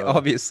yeah,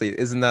 obviously,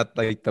 isn't that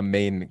like the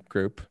main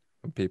group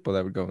of people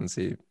that would go and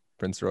see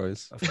Prince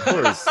Royce? Of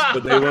course,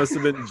 but they must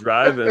have been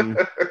driving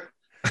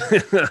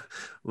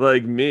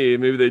like me.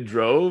 Maybe they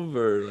drove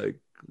or like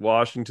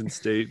Washington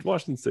State.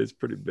 Washington State's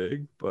pretty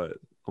big, but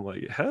I'm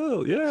like,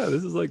 hell yeah,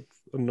 this is like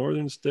a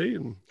northern state,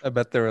 and I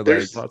bet there were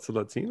like lots of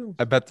Latinos.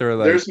 I bet there were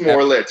like there's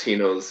more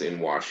Latinos in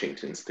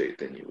Washington State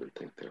than you would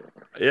think there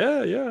are.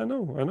 Yeah, I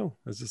know.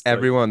 It's just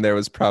everyone there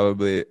was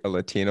probably a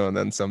Latino, and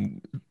then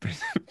some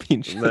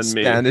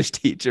Spanish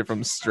teacher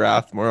from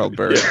Strathmore,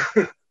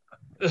 Alberta,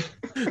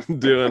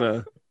 doing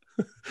a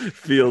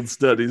field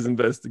studies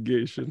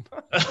investigation.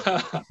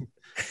 I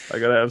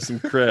gotta have some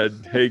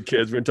cred. Hey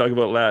kids, we're gonna talk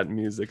about Latin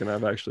music, and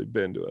I've actually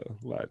been to a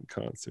Latin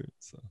concert.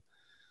 So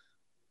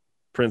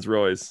Prince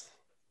Royce.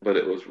 But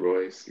it was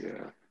Royce,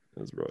 yeah. It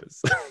was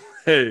Royce.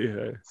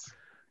 hey.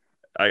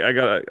 I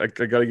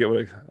gotta get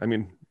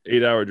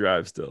 8-hour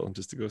drive still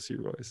just to go see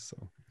Royce.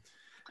 So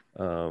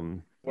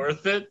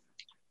worth it?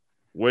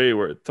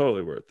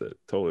 Totally worth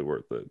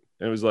it.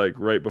 And it was like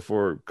right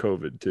before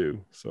COVID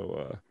too.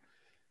 So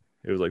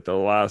it was like the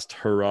last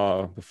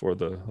hurrah before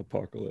the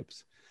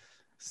apocalypse.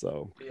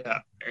 So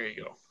yeah, there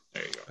you go.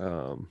 There you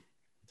go.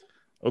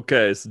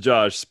 Okay, so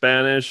Josh,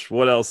 Spanish.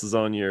 What else is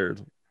on your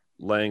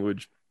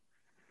language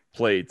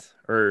plate,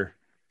 or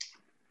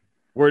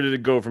where did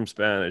it go from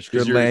Spanish?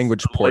 Your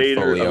language a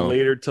portfolio.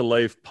 later to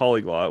life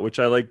polyglot, which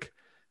I like.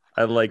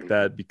 I like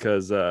that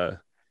because I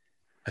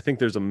think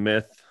there's a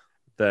myth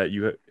that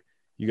you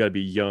got to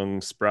be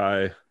young,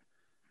 spry,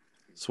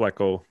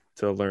 Sueco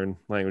to learn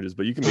languages,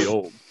 but you can be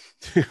old.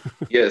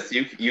 Yes,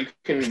 you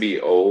can be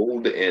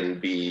old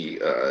and be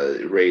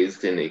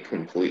raised in a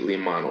completely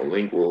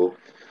monolingual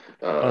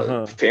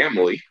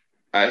family.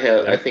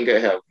 I think I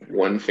have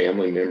one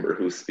family member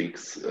who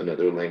speaks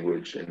another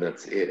language, and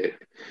that's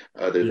it,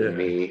 other than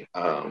me.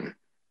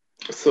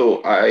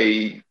 So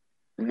I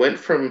went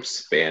from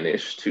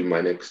Spanish to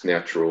my next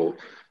natural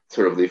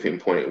sort of leaping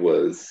point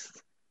was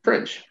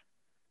French.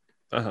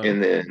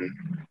 And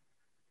then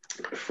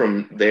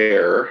from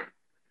there,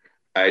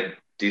 I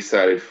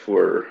decided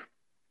for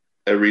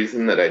a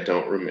reason that I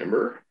don't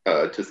remember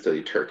to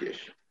study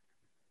Turkish.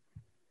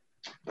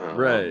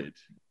 Right.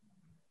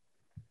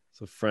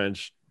 So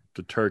French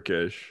to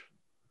Turkish.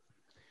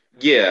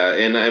 Yeah,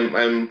 and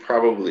I'm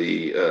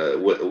probably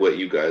what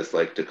you guys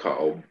like to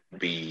call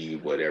B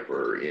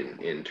whatever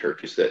in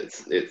Turkish.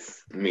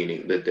 It's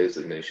meaning, the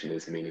designation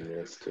is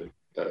meaningless to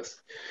us.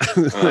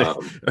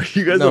 Are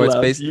you guys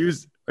allowed to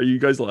use? Are you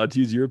guys allowed to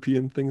use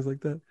European things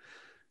like that?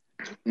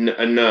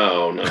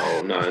 No,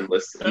 not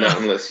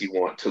unless you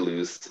want to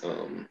lose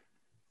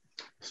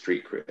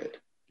street cred.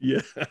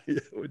 Yeah,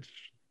 which is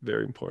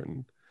very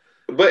important.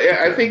 But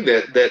I think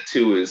that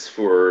too is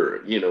for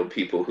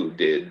people who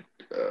did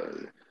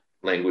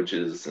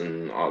languages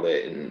and all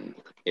that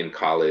in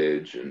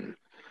college, and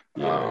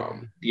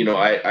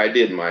I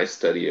did my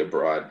study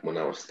abroad when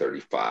I was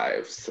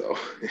 35, so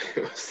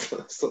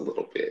it's a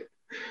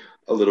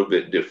little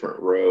bit different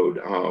road.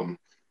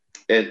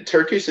 And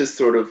Turkish is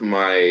sort of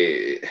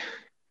my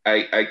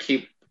I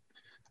keep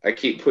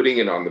putting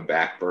it on the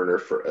back burner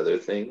for other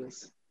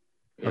things.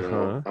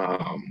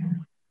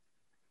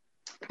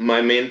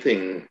 My main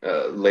thing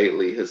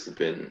lately has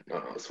been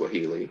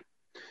Swahili.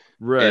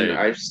 Right. And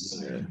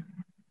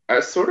I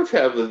sort of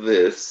have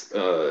this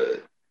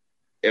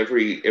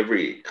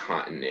every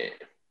continent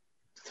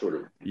sort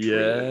of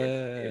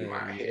in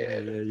my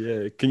head.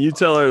 Yeah. Can you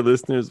tell our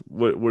listeners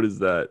what is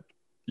that?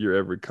 Your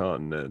every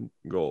continent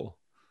goal?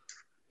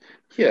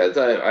 Yeah,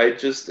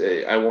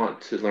 I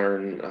want to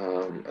learn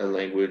a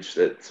language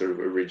that sort of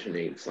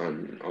originates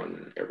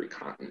on every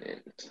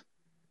continent.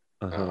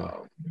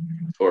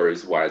 Or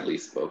is widely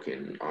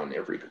spoken on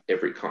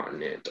every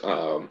continent.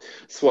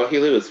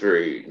 Swahili was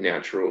very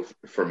natural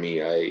for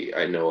me.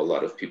 I know a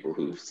lot of people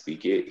who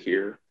speak it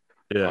here.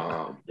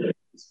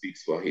 Speak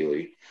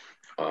Swahili.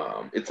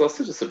 It's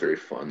also just a very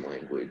fun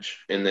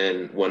language. And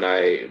then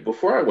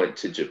before I went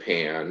to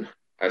Japan,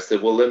 I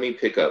said, well, let me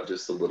pick up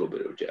just a little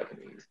bit of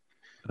Japanese.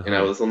 And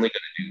I was only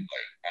going to do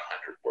like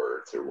 100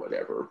 words or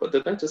whatever, but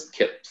then I just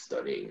kept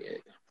studying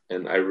it.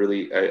 And I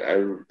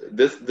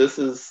this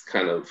is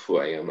kind of who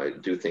I am. I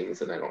do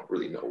things and I don't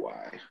really know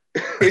why.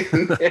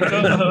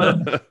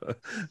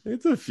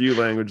 It's a few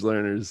language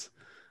learners,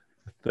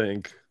 I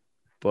think,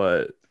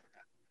 but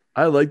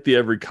I like the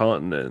every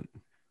continent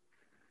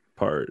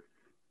part.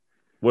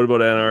 What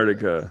about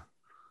Antarctica?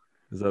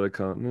 Is that a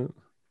continent?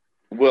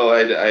 Well,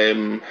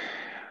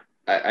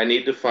 I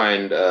need to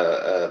find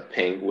a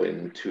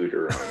penguin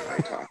tutor on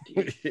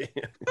Italki.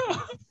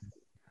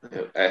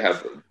 I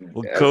have.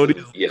 Well,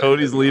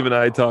 Cody's leaving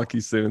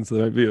Italki soon, so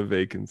there might be a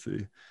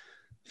vacancy.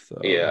 So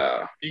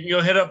yeah, you can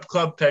go hit up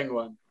Club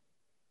Penguin.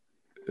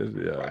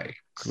 Yeah, right.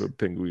 Club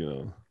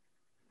Penguino.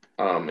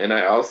 And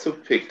I also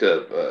picked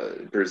up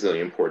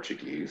Brazilian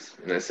Portuguese,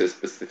 and I say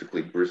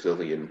specifically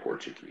Brazilian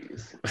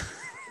Portuguese.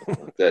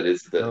 That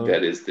is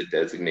the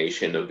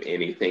designation of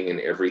anything and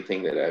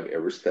everything that I've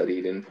ever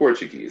studied in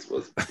Portuguese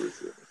was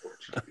Brazilian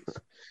Portuguese.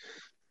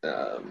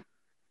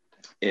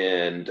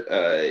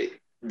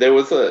 There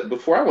was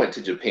before I went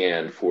to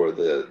Japan for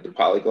the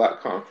Polyglot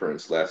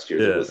Conference last year,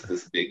 there was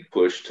this big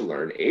push to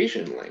learn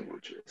Asian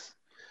languages.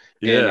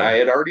 And I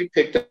had already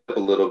picked up a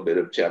little bit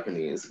of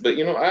Japanese, but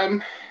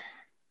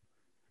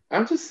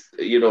I'm just,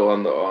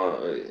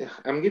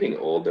 I'm getting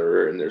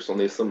older and there's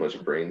only so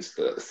much brain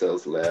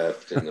cells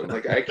left. And I'm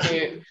like, I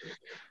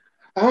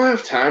don't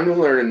have time to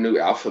learn a new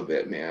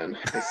alphabet, man.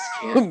 I just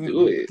can't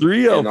do it.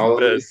 Three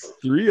alphabets.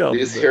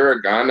 This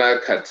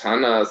hiragana,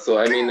 katana. So,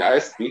 I mean, I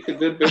speak a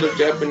good bit of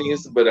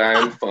Japanese, but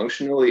I'm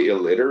functionally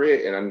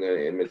illiterate, and I'm going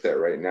to admit that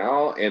right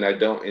now. And I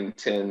don't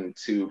intend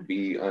to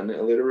be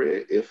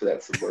unilliterate, if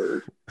that's a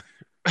word.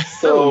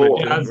 So,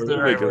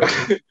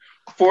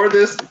 for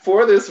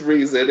this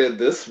reason and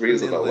this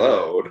reason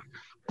alone,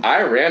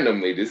 I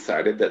randomly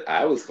decided that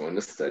I was going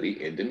to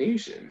study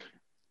Indonesian.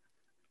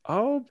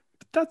 Oh,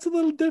 that's a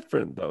little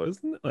different, though,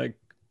 isn't it? Like,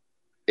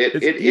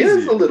 it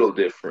is a little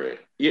different.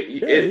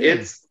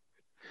 It's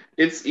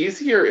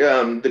easier.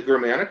 The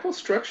grammatical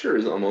structure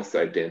is almost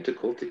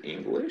identical to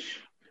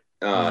English,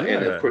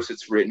 and of course,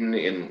 it's written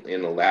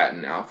in a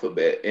Latin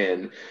alphabet.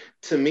 And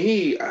to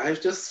me, I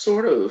just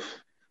sort of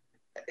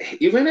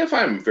even if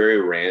I'm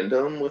very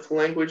random with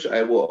language,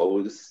 I will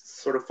always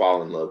sort of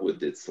fall in love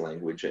with its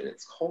language and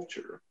its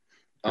culture.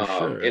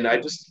 Sure. And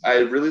I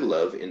really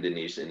love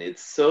Indonesian.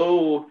 It's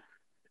so,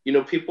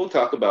 people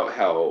talk about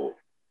how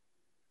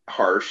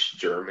harsh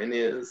German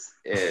is,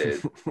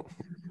 and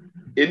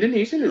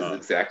Indonesian is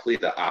exactly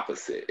the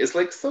opposite. It's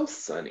like so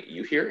sunny.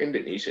 You hear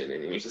Indonesian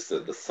and you just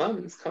said the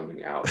sun's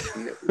coming out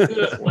and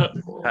everything's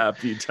wonderful.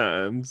 Happy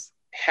times.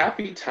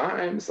 Happy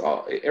times.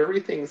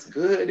 Everything's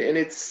good, and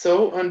it's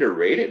so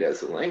underrated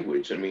as a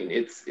language. I mean,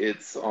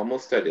 it's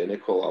almost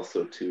identical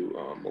also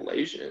to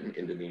Malaysian,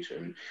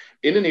 Indonesian.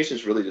 Indonesian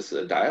is really just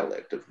a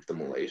dialect of the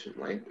Malaysian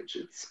language.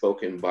 It's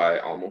spoken by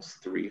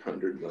almost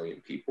 300 million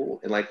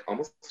people, and like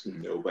almost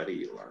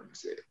nobody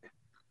learns it.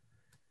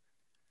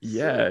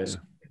 Yeah.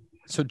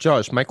 So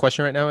Josh, my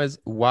question right now is,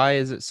 why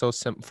is it so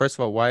simple? First of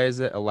all, why is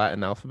it a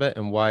Latin alphabet,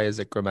 and why is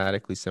it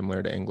grammatically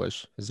similar to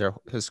English? Is there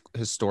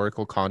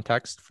historical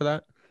context for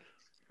that?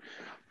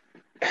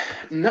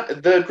 No,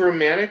 the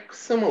grammatic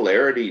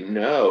similarity,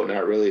 no,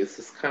 not really. It's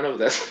just kind of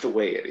that's the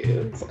way it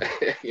is.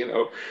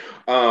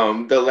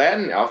 The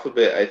Latin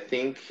alphabet, I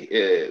think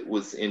it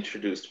was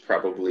introduced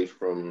probably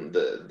from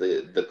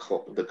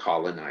the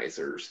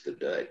colonizers, the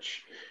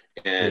Dutch.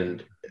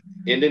 And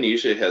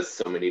Indonesia has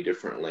so many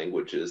different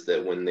languages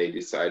that when they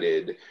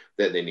decided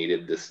that they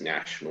needed this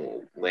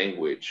national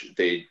language,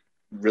 they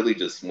really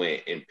just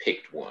went and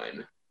picked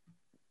one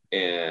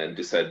and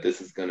decided this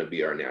is going to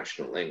be our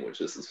national language.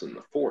 This is in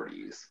the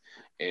 40s.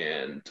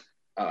 And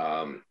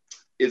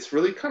it's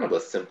really kind of a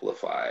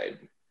simplified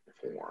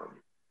form.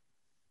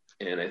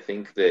 And I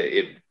think that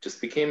it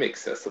just became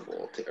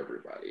accessible to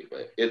everybody.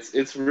 But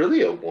it's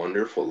really a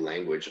wonderful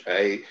language.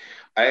 I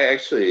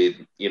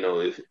actually,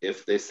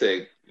 if they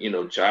say,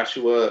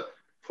 Joshua,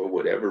 for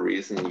whatever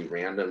reason, you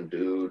random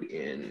dude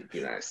in the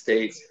United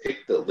States,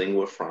 pick the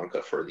lingua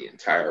franca for the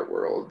entire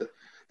world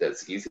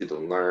that's easy to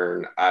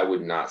learn, I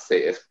would not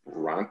say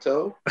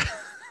Esperanto.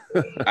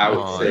 I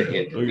would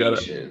say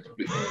Indonesian.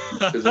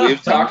 Because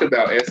we've talked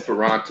about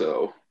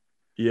Esperanto.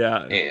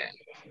 Yeah. And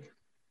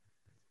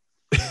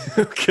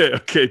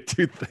Okay,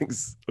 two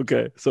things.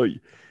 Okay, so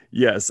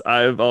yes,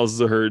 I've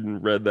also heard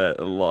and read that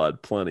a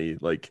lot, plenty.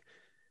 Like,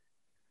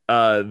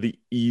 the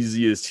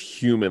easiest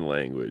human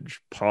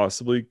language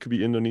possibly could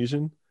be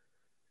Indonesian.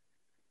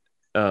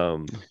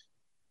 So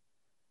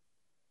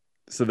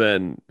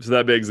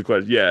that begs the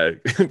question. Yeah,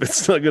 if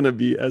it's not going to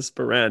be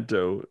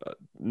Esperanto,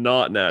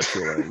 not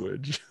natural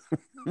language,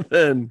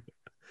 then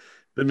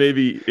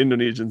maybe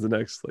Indonesian's the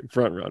next like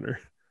front runner.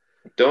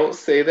 Don't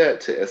say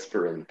that to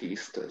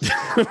Esperantistas.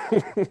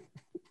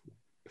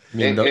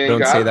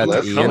 Don't say that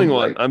to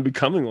Ian. I'm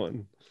becoming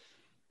one.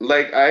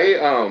 Like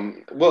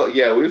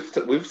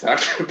we've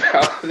talked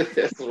about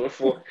this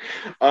before,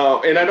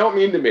 and I don't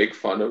mean to make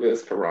fun of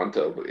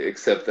Esperanto,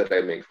 except that I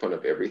make fun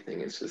of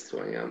everything. It's just who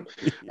I am.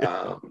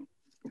 Yeah.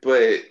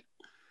 But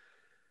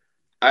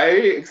I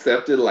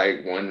accepted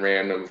like one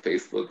random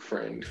Facebook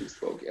friend who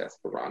spoke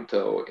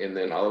Esperanto, and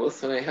then all of a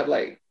sudden I had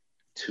like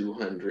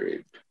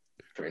 200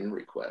 friend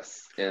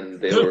requests, and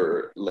they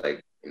were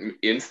like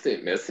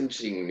instant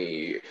messaging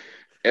me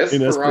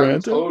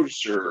Esperanto,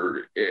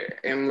 sure. And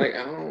I'm like,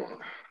 I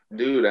don't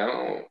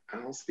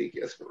speak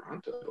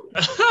Esperanto.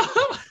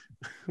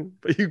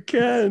 But you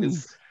can.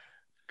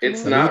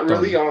 It's not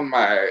really on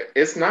my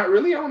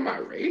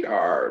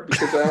radar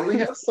because I only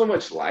have so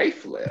much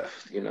life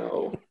left,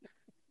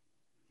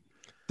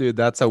 Dude,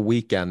 that's a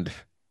weekend.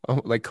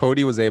 Like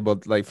Cody was able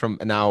to, like, from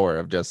an hour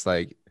of just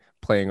like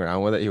playing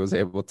around with it, he was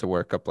able to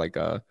work up like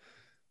a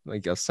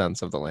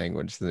sense of the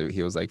language.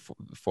 He was like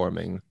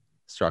forming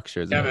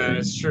structures. Yeah, man,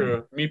 it's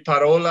true. Mi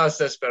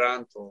parolas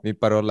Esperanto. Mi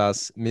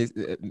parolas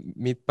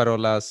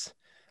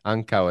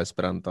ankaŭ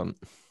Esperanton.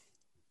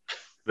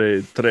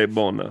 Tre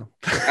bona.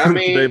 I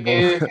mean,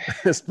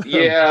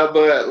 yeah,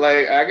 but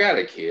like I got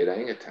a kid. I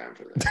ain't got time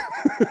for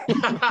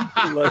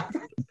that.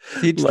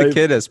 Teach the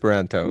kid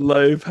Esperanto.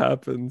 Life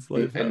happens.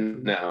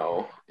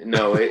 No.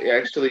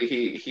 Actually,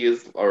 he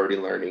is already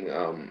learning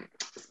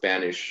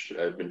Spanish.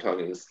 I've been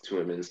talking to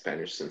him in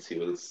Spanish since he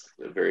was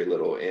very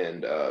little,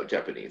 and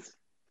Japanese.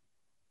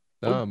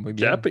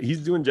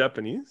 He's doing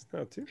Japanese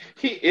now too.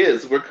 He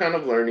is. We're kind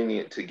of learning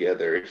it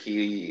together.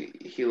 He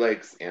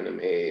likes anime,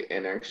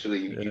 and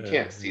actually, you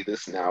can't see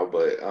this now,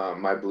 but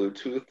my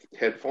Bluetooth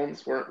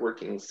headphones weren't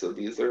working, so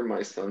these are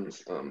my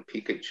son's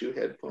Pikachu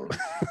headphones.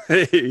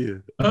 Hey,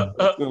 it's gonna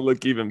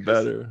look even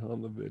better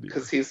on the video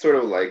because he sort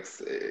of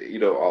likes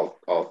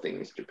all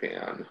things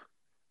Japan.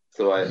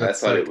 So I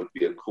thought it would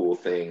be a cool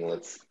thing.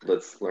 Let's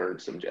learn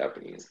some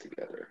Japanese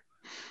together.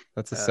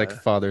 That's a sick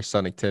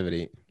father-son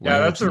activity. Yeah,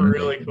 that's a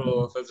really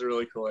cool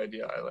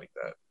idea. I like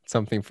that.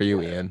 Something for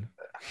you, Ian.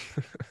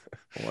 Oh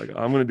my God,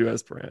 I'm gonna do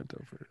Esperanto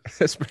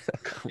first.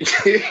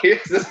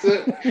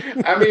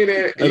 I mean,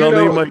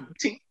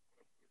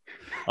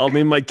 I'll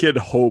name my kid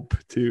Hope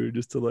too,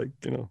 just to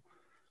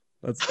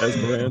that's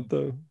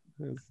Esperanto.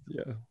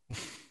 Yeah,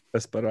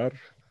 esperar.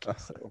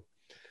 So.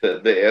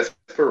 The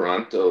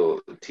Esperanto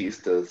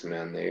tistas,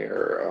 man,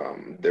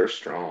 they're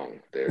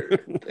strong.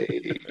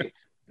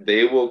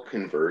 they will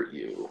convert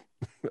you.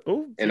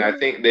 Oh, and I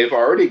think they've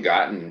already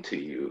gotten to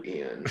you,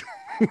 Ian.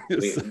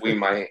 We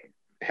might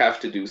have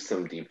to do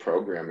some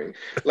deprogramming.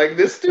 Like,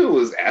 this dude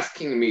was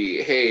asking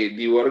me, hey,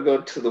 do you want to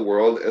go to the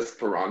World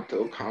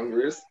Esperanto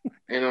Congress?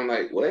 And I'm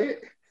like, what?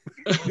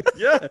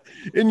 Yeah,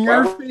 in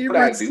your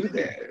favorite city.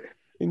 That?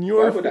 In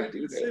your Why would I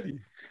do that? City.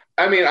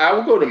 I mean, I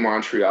will go to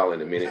Montreal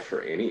in a minute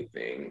for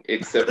anything,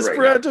 except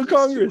Esperanto right now,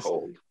 Congress. it's too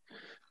cold.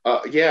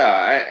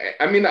 Yeah,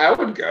 I mean, I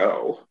would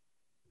go.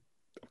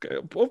 Okay,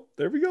 well,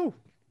 there we go.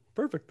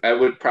 Perfect. I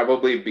would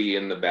probably be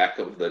in the back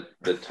of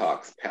the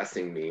talks,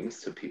 passing memes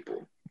to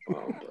people,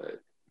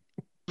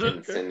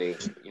 and sending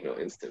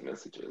instant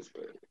messages.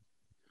 But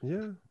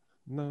yeah,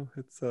 no,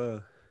 it's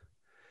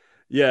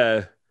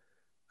yeah.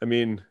 I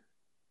mean,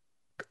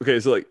 okay,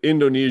 so like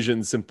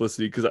Indonesian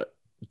simplicity, because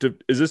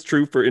is this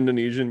true for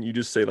Indonesian? You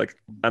just say like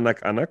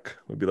anak-anak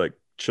would be like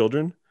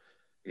children,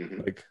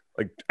 like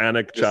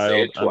anak just child.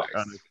 Say it twice.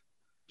 Anak.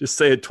 Just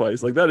say it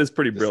twice. Like that is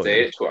pretty brilliant.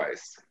 Say it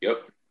twice.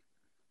 Yep.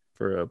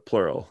 For a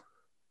plural,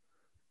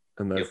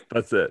 and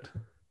that's it.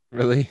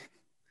 Really?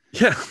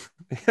 Yeah,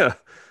 yeah.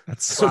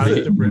 That's so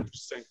super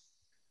interesting.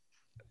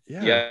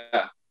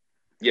 Yeah.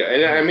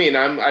 And I mean,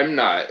 I'm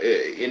not.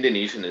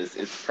 Indonesian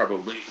is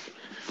probably,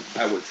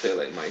 I would say,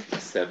 like my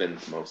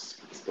 7th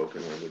most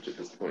spoken language at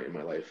this point in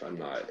my life. I'm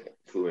not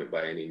fluent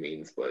by any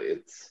means, but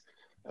it's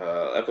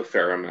I have a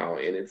fair amount,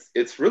 and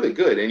it's really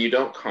good. And you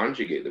don't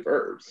conjugate the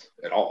verbs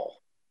at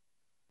all.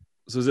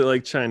 So is it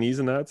like Chinese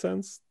in that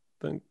sense,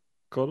 then,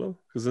 Kodo?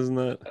 Because isn't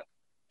that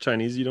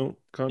Chinese? You don't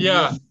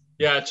conjugate?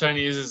 Yeah.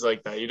 Chinese is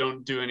like that. You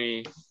don't do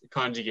any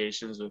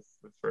conjugations with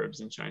verbs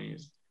in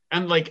Chinese.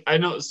 And like, I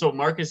know, so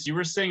Marcus, you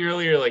were saying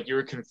earlier, like you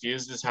were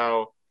confused as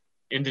how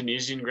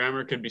Indonesian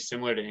grammar could be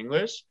similar to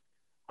English.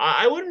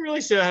 I wouldn't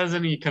really say that has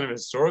any kind of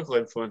historical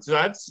influence.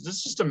 That's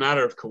just a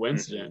matter of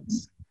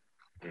coincidence.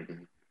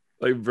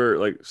 Like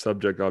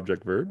subject,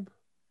 object, verb,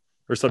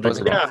 or subject.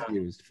 I wasn't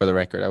confused. For the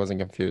record, I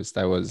wasn't confused.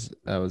 I was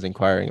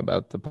inquiring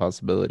about the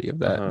possibility of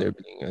that there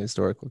being a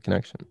historical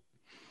connection.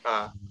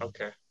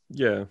 Okay.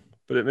 Yeah,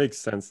 but it makes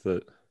sense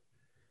that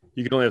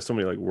you can only have so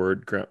many like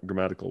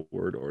grammatical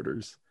word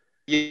orders.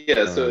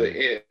 Yeah. So,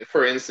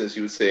 for instance,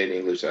 you would say in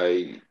English,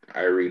 I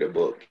read a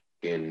book.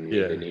 In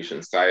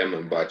Indonesian, saya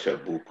membaca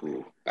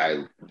buku.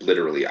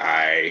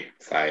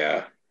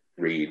 Saya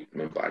read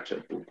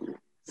membaca buku.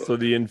 So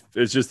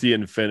it's just the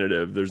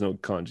infinitive. There's no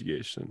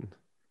conjugation.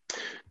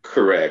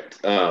 Correct.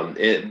 But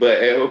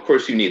of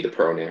course you need the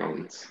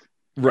pronouns.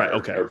 Right.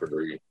 Okay. Are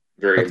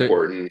very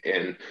important.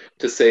 And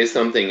to say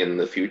something in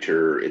the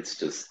future, it's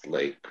just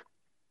like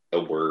a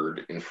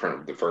word in front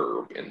of the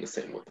verb, and the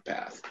same with the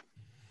past.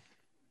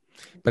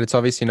 But it's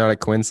obviously not a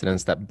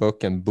coincidence that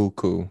book and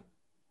buku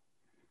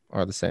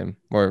are the same,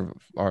 or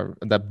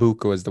that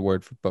buku is the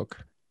word for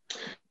book.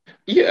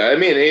 Yeah, I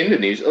mean,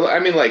 Indonesia, I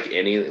mean, like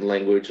any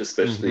language,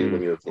 especially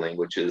when you have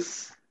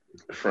languages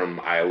from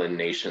island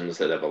nations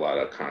that have a lot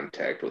of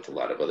contact with a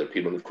lot of other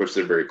people. And of course,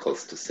 they're very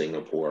close to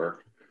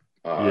Singapore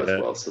as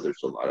well, so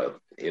there's a lot of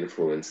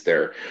influence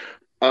there.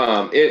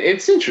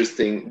 It's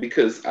interesting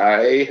because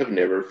I have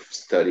never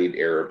studied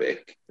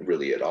Arabic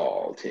really at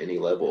all to any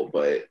level,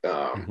 but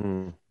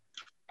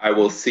I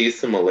will see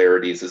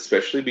similarities,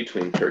 especially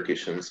between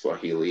Turkish and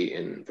Swahili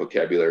in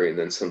vocabulary, and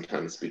then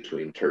sometimes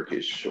between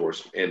Turkish or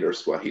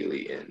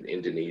Swahili and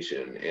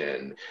Indonesian.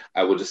 And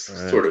I will just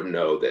sort of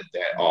know that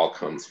all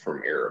comes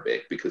from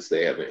Arabic because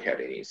they haven't had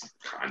any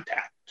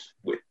contact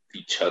with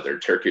each other.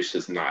 Turkish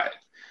has not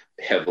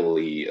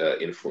heavily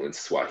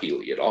influenced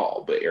Swahili at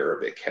all, but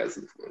Arabic has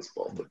influenced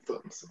both of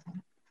them. So.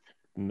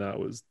 And that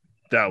was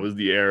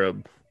the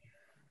Arab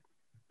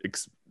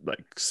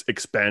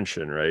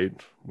expansion, right?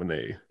 When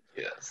they.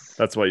 Yes.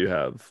 That's why you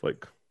have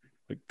like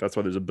that's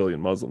why there's 1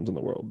 billion Muslims in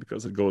the world,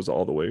 because it goes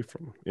all the way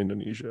from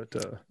Indonesia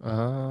to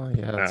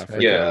Africa.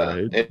 Right. Yeah,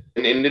 right?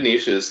 And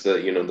Indonesia is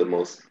the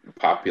most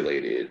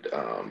populated.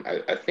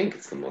 I think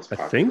it's the most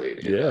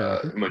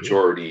populated.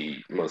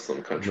 Majority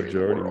Muslim country.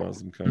 Majority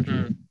Muslim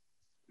country.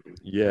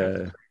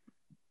 Yeah.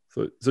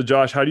 So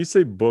Josh, how do you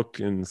say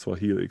book in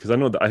Swahili? Because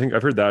I think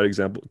I've heard that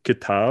example,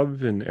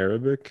 kitab in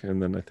Arabic,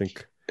 and then I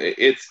think.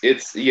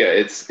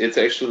 It's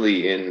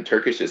actually in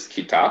Turkish it's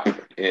kitab,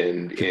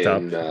 and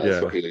in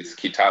Swahili it's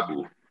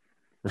kitabu.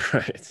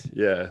 Right.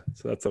 Yeah.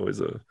 So that's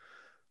always a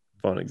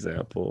fun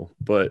example.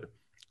 But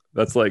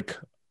that's like,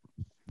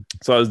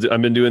 so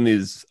I've been doing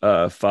these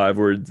 5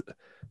 words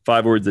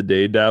a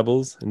day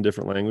dabbles in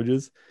different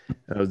languages,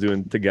 and I was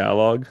doing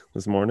Tagalog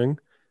this morning,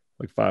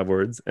 like 5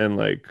 words, and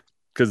like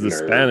because the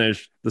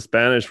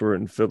Spanish were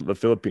in the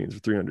Philippines for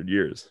 300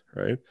 years,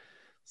 right?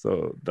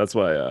 So that's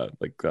why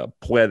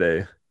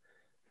puede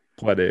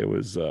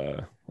was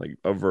like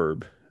a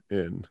verb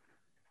in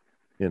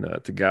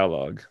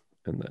Tagalog,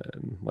 and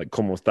then like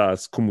como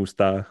estás, como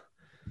está.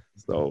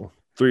 So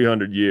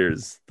 300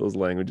 years, those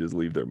languages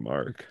leave their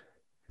mark.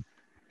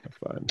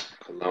 Fine.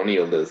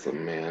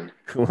 Colonialism, man.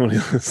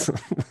 Colonialism.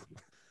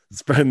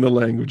 Spreading the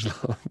language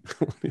love.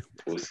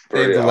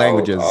 Save the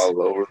languages.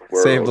 All over the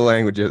world. Save the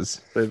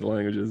languages. Save the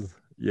languages.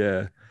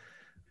 Yeah.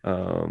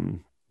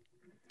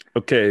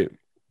 Okay.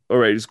 All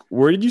right.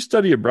 Where did you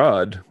study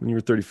abroad when you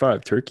were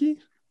 35? Turkey?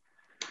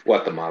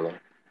 Guatemala.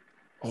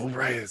 Oh,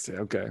 right.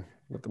 Okay.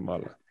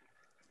 Guatemala.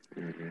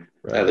 Mm-hmm.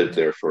 Right. I lived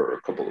there for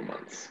a couple of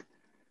months.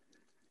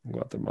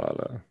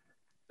 Guatemala.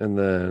 And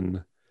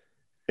then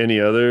any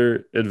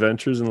other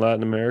adventures in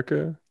Latin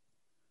America?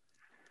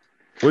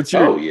 What's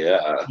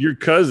your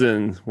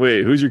cousin?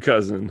 Wait, who's your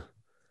cousin?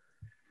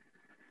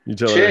 You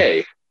tell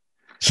Che.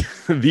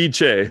 her. The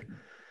Che.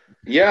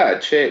 Yeah,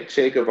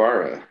 Che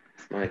Guevara.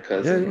 My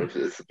cousin.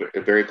 Yeah. It's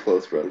a very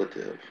close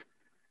relative.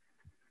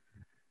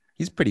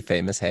 He's pretty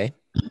famous, hey?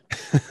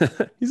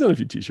 He's on a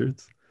few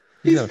t-shirts.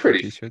 He's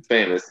pretty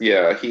famous.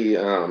 Yeah, he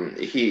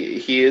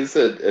is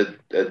a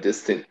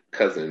distant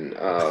cousin.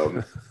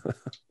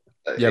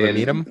 You ever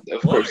meet him?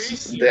 Of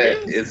course,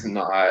 that is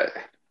not.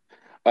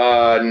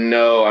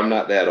 No, I'm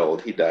not that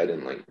old. He died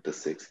in like the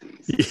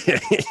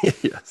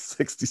 60s. Yeah,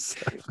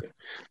 67.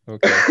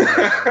 Okay.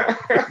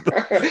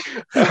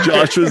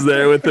 Josh was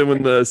there with him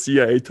when the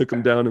CIA took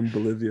him down in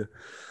Bolivia.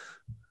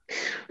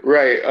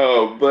 Right.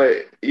 Oh,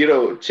 but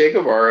Che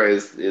Guevara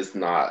is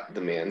not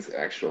the man's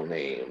actual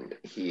name.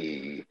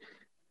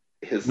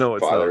 His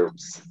father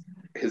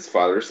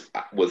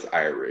was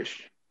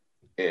Irish,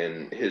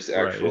 and his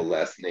actual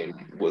last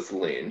name was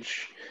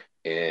Lynch.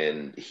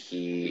 And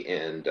he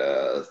and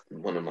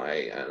one of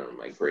my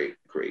great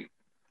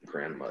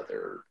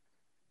grandmother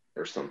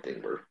or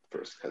something were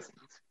first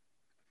cousins.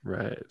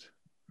 Right.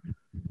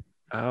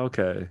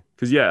 Okay.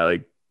 Because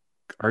like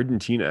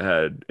Argentina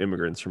had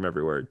immigrants from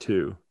everywhere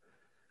too.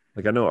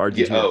 Like I know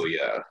Argentina.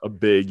 A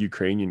big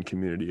Ukrainian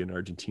community in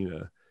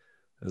Argentina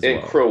as well.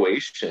 And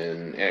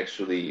Croatian,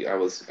 actually, I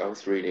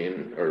was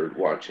reading or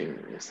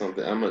watching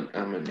something. I'm a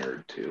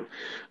nerd too,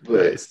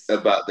 but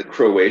about the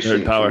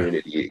Croatian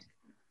community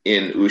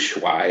in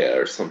Ushuaia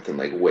or something,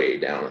 like way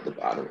down at the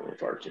bottom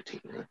of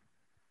Argentina.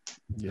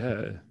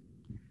 Yeah,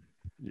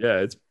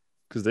 it's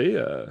because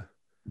they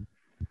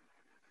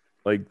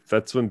like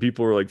that's when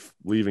people were like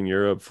leaving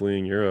Europe,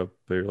 fleeing Europe.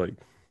 They're like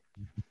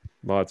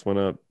lots went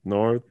up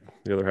north,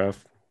 the other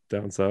half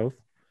down south.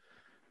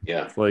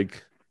 Yeah, it's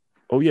like,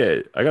 oh yeah,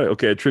 I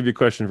got a trivia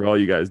question for all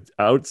you guys.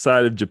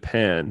 Outside of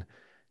Japan,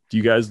 do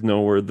you guys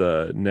know where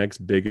the next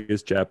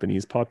biggest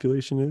Japanese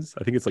population is?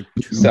 I think it's like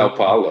Sao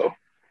Paulo.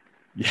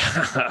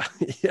 Yeah.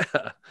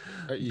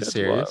 Are you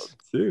serious?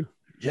 Too.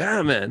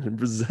 Yeah, man, in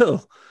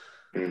Brazil.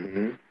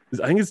 Mm-hmm.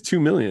 I think it's 2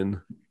 million,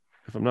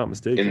 if I'm not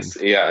mistaken.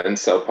 In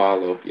Sao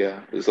Paulo. Yeah,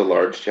 there's a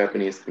large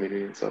Japanese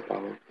community in Sao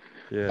Paulo.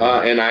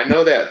 Yeah, and I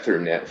know that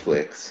through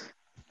Netflix.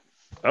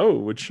 Oh,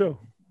 which show?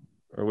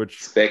 Or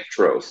which?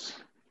 Spectros.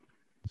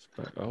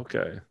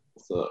 Okay.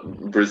 It's a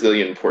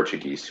Brazilian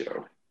Portuguese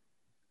show.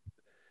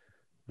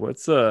 What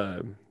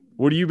have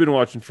you been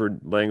watching for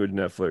language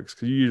Netflix?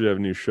 Because you usually have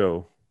a new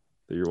show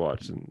that you're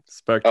watching.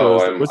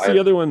 Spectros. What's the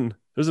other one?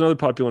 There's another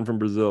popular one from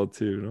Brazil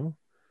too, no?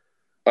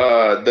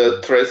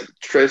 The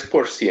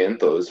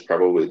 3% is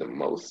probably the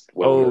most.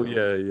 Oh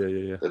yeah.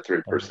 The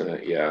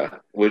 3%, yeah.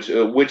 Which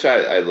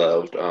I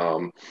loved.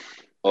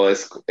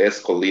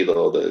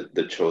 Escolhido,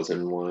 the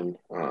chosen one,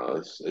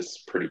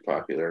 is pretty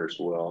popular as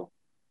well.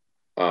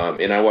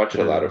 And I watch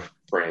a lot of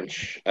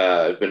French.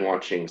 I've been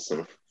watching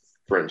some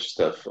French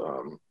stuff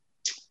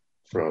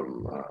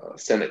from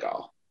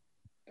Senegal,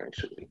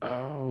 actually.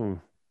 Oh,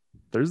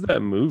 there's that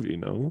movie,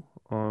 no?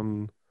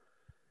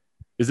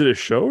 Is it a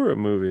show or a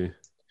movie?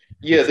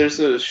 Yeah, there's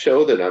a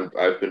show that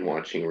I've been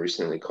watching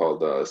recently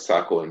called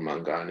Sako and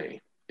Mangane,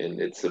 and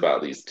it's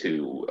about these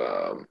two.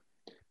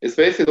 It's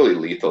basically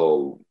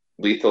lethal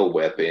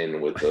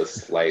weapon with a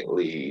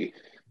slightly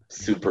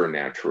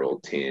supernatural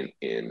tint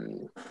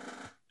in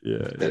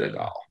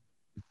Senegal.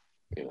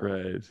 Yeah.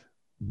 Right.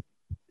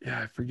 Yeah,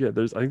 I forget.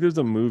 I think there's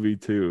a movie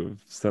too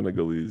of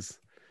Senegalese.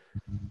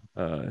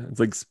 It's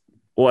like,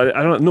 well,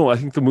 I don't know. I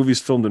think the movie's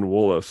filmed in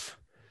Wolof,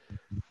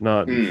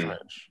 not in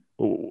French.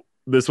 Oh,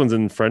 this one's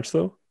in French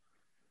though.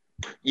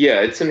 Yeah,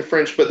 it's in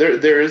French, but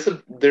there's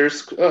a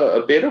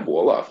bit of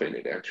Wolof in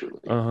it actually.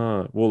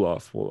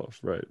 Wolof,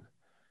 right.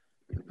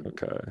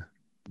 Okay.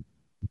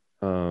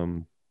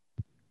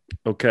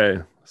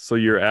 Okay. So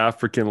your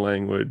African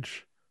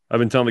language. I've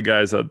been telling the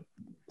guys that.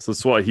 So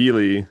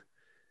Swahili.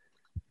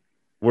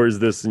 Where's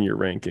this in your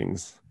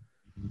rankings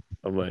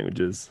of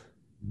languages?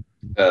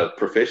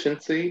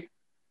 Proficiency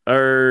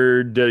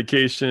or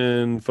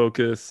dedication,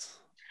 focus?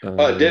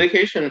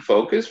 Dedication and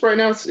focus right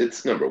now.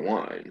 It's number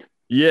one.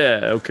 Yeah.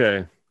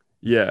 Okay.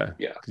 Yeah.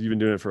 Because you've been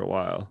doing it for a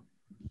while.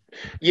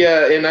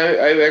 Yeah, and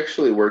I'm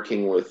actually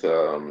working with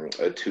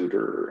a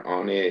tutor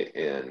on it,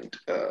 and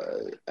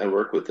I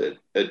work with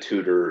a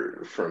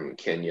tutor from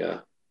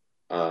Kenya.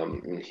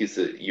 He's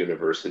a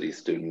university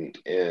student,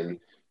 and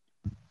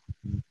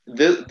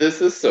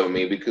this is so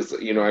me because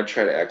I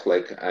try to act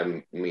like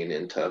I'm mean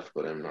and tough,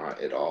 but I'm not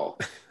at all.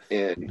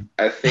 And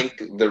I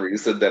think the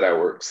reason that I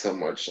work so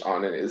much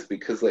on it is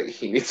because like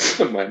he needs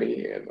some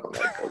money, and I'm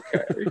like,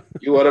 okay,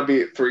 you want to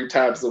be 3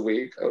 times a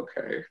week?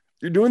 Okay,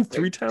 you're doing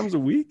 3 times a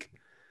week.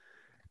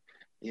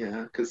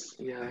 Yeah, because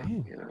yeah.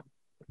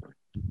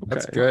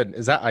 That's good.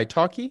 Is that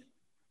italki?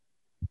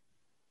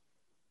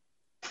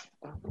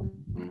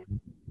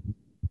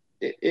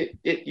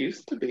 It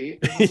used to be.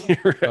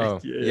 Right. Oh,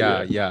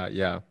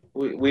 yeah.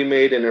 We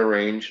made an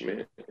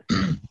arrangement.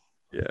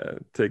 Yeah,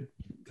 take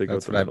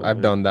That's out the what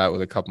I've done that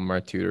with a couple of my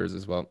tutors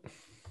as well.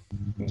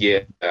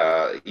 Yeah,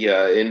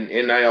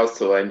 and I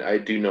also I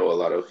do know a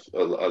lot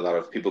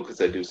of people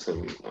because I do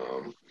some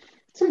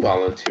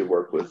volunteer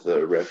work with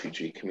the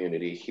refugee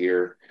community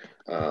here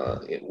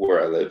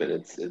where I live, and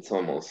it's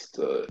almost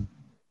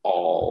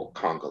all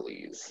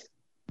Congolese,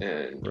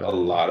 and a Right.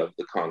 lot of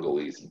the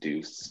Congolese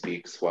do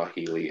speak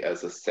Swahili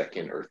as a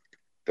second or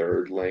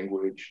third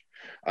language,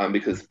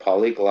 because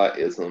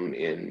polyglotism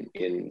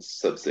in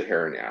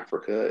sub-Saharan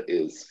Africa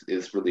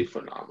is really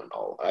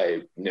phenomenal.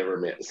 I've never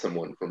met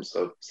someone from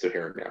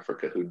sub-Saharan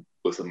Africa who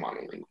was a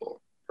monolingual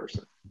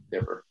person.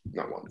 Never,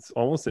 not once. It's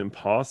almost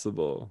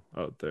impossible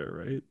out there,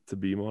 right, to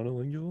be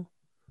monolingual.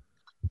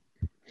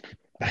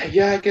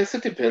 Yeah, I guess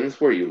it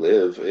depends where you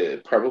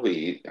live.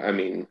 Probably, I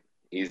mean,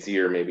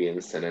 easier maybe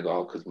in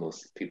Senegal because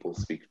most people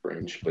speak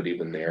French, but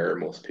even there,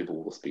 most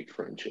people will speak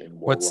French and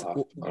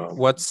Wolof.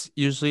 What's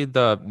usually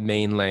the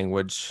main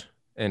language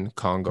in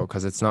Congo?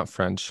 Because it's not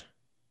French.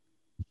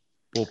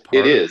 Well,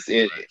 It is.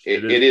 it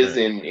It is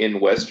in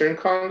Western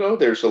Congo.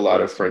 There's a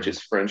lot of French. Western.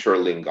 It's French or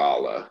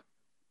Lingala.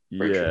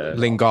 French or Yeah.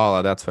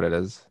 Lingala, that's what it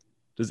is.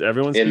 Does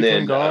everyone speak And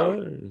then,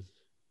 Lingala,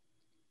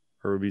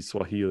 or would it be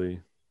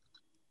Swahili?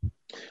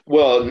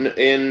 Well,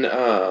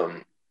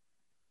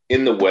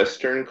 in the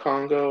Western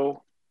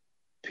Congo,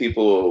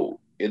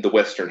 people in the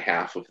western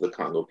half of the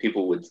Congo,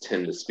 people would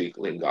tend to speak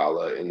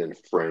Lingala and then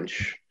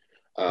French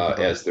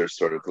as their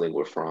sort of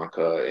lingua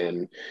franca.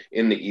 And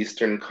in the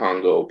Eastern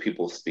Congo,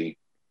 people speak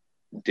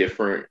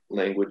different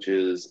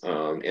languages,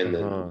 and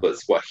then but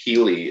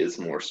Swahili is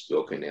more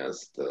spoken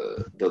as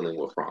the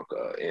lingua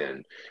franca.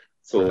 And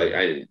so like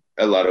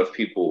a lot of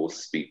people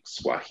speak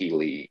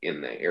Swahili in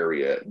the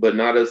area, but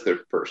not as their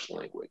first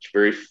language.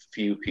 Very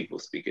few people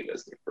speak it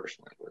as their first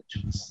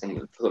language.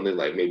 Something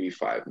like maybe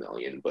 5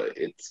 million, but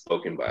it's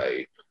spoken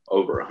by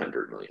over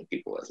 100 million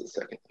people as a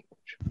second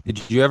language.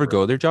 Did you ever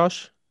go there,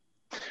 Josh?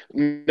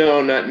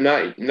 No, not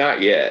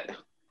yet.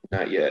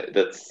 Not yet.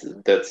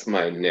 That's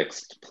my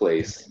next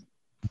place.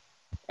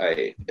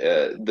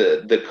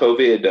 The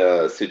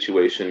COVID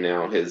situation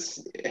now has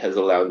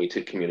allowed me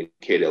to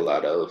communicate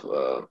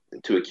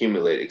to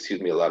accumulate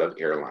a lot of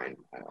airline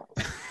miles.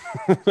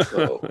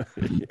 So,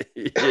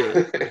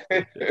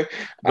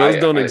 those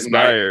don't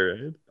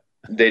expire, right?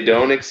 They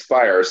don't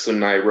expire. So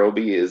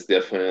Nairobi is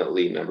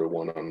definitely number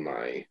one on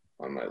my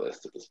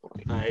list at this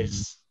point.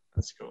 Nice,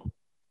 that's cool.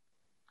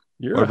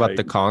 What about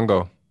the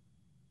Congo,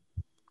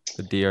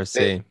 the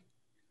DRC?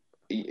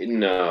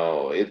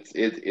 No,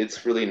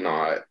 it's really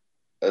not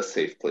a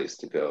safe place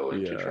to go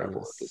and to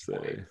travel at this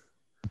point.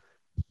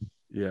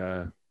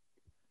 Yeah,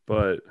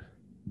 but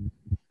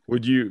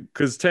would you?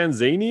 Because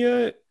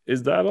Tanzania,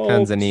 is that all?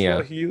 Tanzania.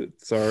 Swahili?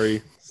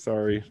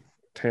 Sorry,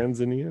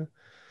 Tanzania.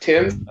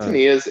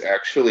 Tanzania is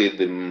actually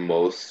the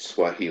most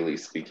Swahili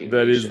speaking.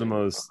 That nation. is the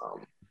most.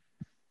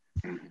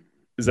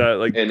 Is that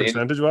like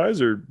percentage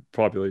wise or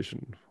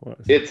population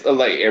wise? It's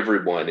like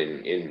everyone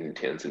in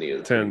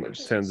Tanzania is pretty much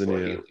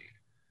Tanzania.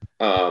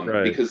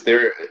 Swahili. Because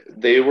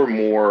they were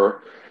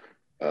more.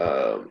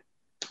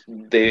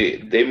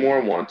 They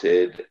more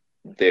wanted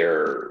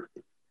their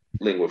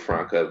lingua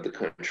franca of the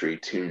country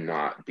to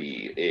not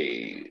be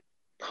a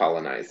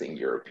colonizing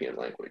European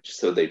language,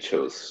 so they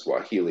chose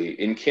Swahili.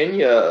 In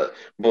Kenya,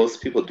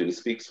 most people do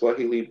speak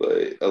Swahili,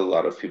 but a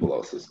lot of people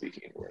also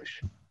speak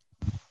English,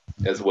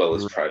 as well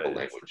as tribal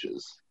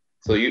languages.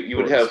 So you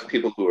would have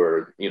people who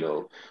are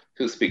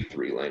who speak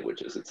 3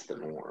 languages. It's the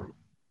norm.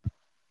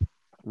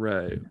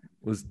 Right.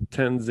 Was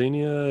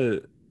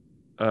Tanzania?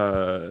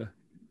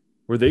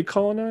 Were they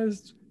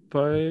colonized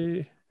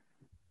by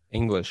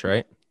English,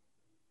 right?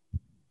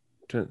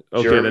 Okay,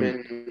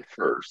 German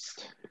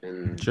first.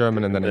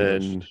 German and then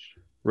English.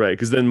 Right,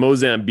 because then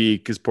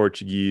Mozambique is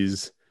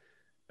Portuguese,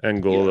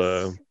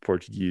 Angola,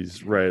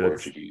 Portuguese. Right,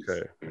 Portuguese. That's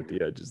okay. At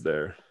the edges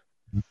there.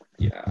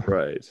 Yeah.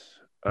 Right.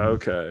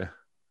 Okay.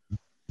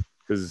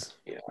 Because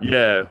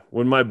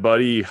when my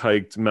buddy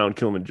hiked Mount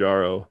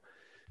Kilimanjaro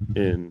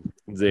in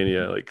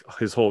Tanzania, like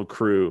his whole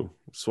crew,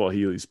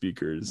 Swahili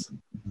speakers.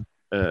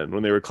 And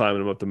when they were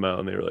climbing him up the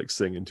mountain, they were like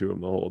singing to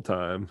him the whole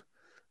time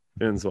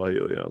in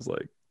Swahili. And I was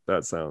like,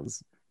 that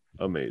sounds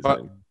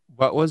amazing.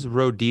 What was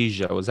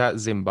Rhodesia? Was that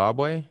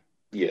Zimbabwe?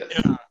 Yes.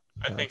 Yeah,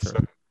 I think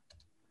so.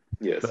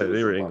 Yes.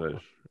 They were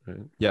English,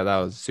 right? Yeah, that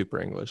was super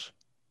English.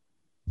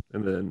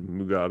 And then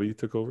Mugabe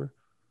took over?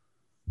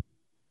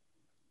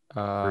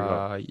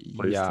 Yeah,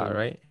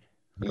 right?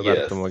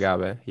 Yes.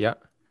 Mugabe, yeah.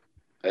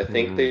 I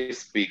think they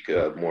speak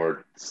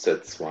more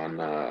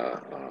Setswana.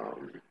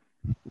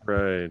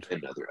 Right.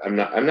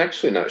 I'm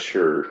actually not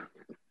sure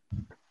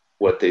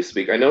what they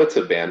speak. I know it's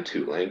a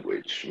Bantu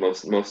language.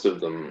 Most of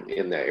them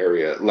in that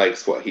area, like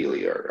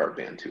Swahili, are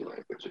Bantu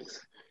languages.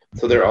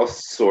 So they're all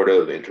sort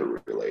of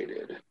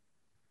interrelated.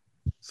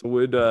 So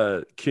would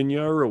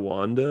Kenya or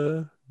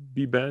Rwanda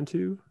be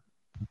Bantu?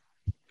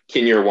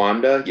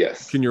 Kinyarwanda,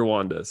 yes.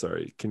 Kinyarwanda,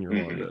 sorry.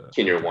 Kinyarwanda.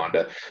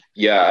 Kinyarwanda.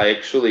 Yeah, I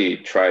actually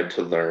tried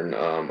to learn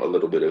a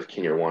little bit of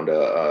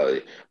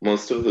Kinyarwanda.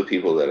 Most of the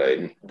people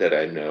that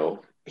I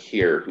know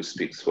here who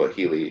speak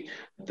Swahili,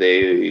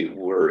 they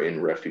were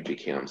in refugee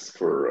camps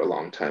for a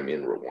long time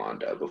in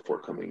Rwanda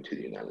before coming to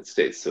the United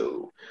States.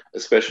 So,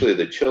 especially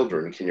the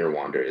children,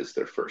 Kinyarwanda is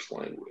their first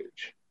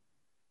language.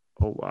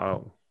 Oh,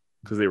 wow.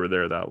 Because they were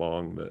there that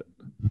long that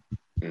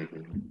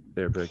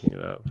they're picking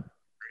it up.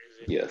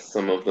 Yes,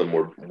 some of them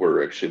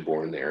were actually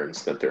born there and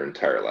spent their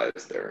entire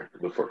lives there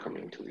before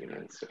coming to the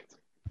United States.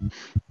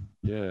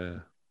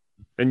 Yeah.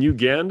 And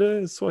Uganda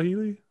is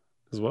Swahili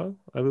as well,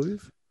 I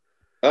believe.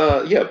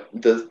 Yeah,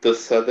 the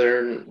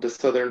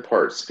southern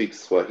part speaks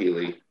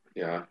Swahili.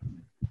 Yeah.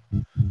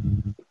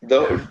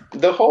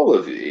 The whole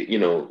of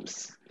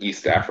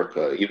East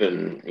Africa,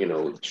 even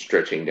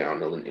stretching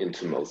down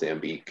into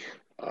Mozambique.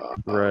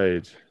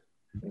 Right.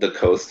 The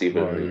coast,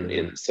 even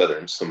in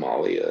southern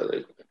Somalia,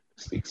 they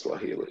speak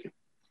Swahili.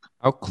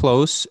 How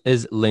close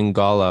is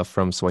Lingala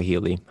from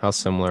Swahili? How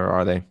similar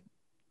are they?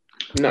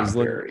 Not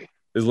very.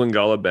 Is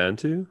Lingala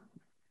Bantu,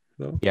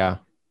 though? Yeah.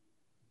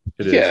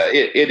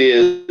 It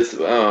is.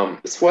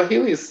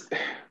 Swahili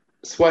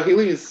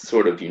is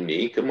sort of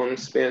unique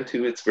amongst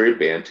Bantu. It's very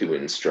Bantu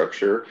in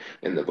structure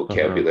and the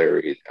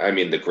vocabulary. I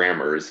mean, the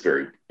grammar is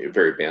very,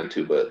 very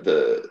Bantu, but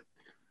the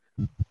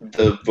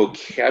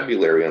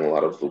vocabulary and a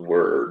lot of the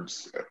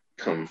words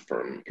come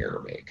from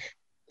Arabic.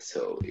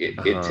 So it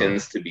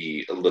tends to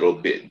be a little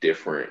bit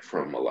different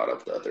from a lot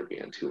of the other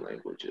Bantu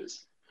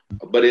languages.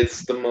 But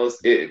it's the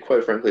most,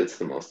 quite frankly, it's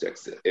the most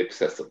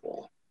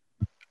accessible.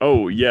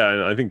 Oh, yeah.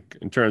 And I think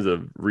in terms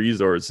of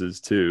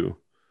resources, too.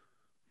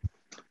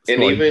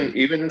 And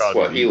even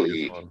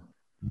Swahili,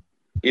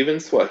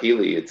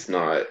 it's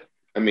not,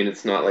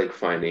 it's not like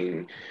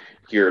finding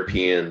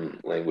European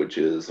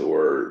languages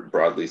or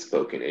broadly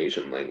spoken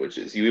Asian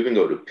languages. You even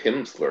go to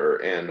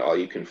Pimsleur and all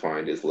you can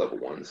find is level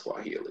 1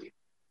 Swahili.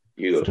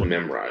 You go to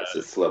Memrise,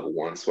 it's level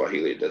 1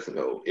 Swahili. It doesn't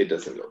go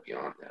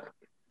beyond that.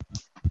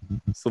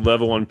 So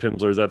level 1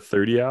 Pimsleur, is that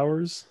 30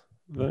 hours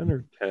then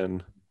or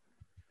 10?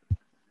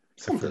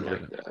 Something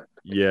like that.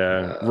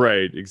 Yeah,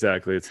 right,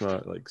 exactly. It's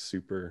not like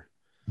super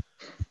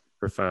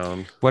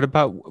profound. What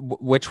about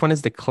which one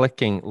is the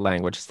clicking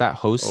language? Is that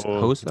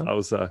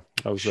Xhosa?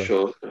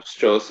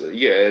 Xhosa.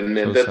 Yeah, and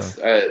then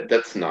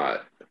that's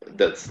not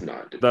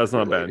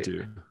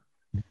Bantu.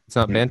 It's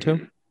not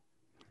Bantu?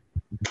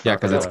 Yeah,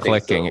 because it's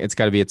clicking. So. It's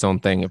got to be its own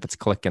thing if it's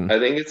clicking. I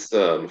think it's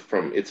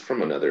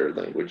from another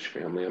language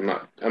family.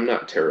 I'm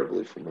not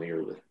terribly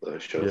familiar with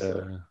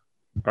Xhosa. Yeah.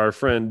 Our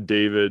friend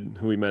David,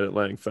 who we met at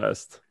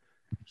Langfest,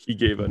 he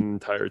gave an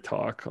entire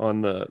talk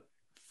on the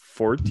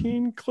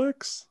 14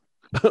 clicks.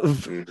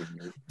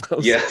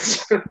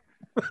 Yes.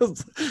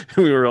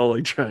 We were all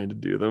like trying to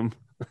do them.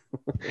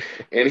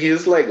 And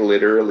he's like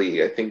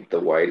literally, I think, the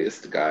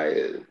whitest guy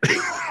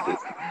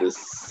this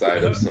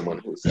side of someone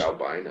who's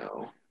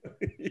albino.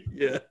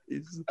 Yeah,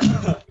 he's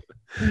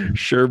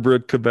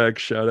Sherbrooke, Quebec.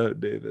 Shout out,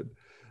 David.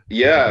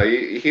 Yeah,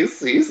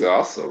 he's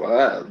awesome.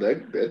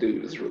 That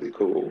dude is really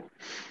cool.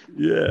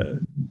 Yeah,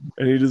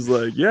 and he just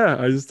like,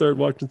 I just started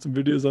watching some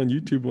videos on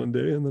YouTube one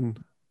day, and then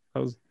I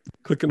was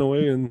clicking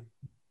away, and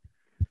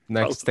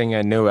next thing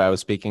I knew, I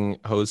was speaking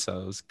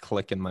Xhosa. I was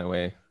clicking my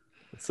way.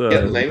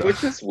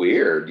 Language is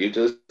weird. You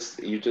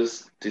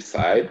just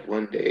decide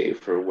one day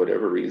for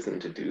whatever reason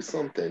to do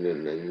something,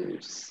 and then you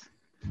just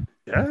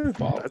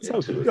that's how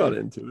we got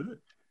into it.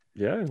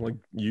 Yeah, like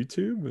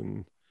YouTube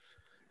and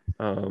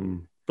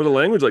but a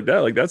language like that,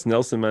 like that's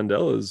Nelson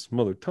Mandela's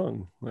mother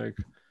tongue. Like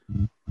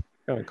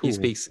kind of cool. He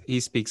speaks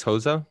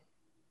Xhosa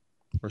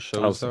or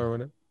Xhosa or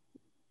whatever.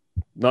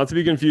 Not to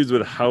be confused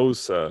with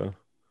Hausa.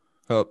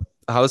 Oh,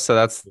 Hausa,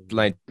 that's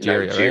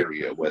Nigeria,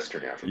 right?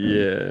 Western Africa.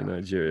 Yeah,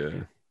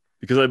 Nigeria.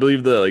 Because I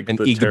believe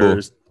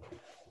the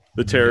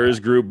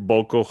terrorist group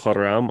Boko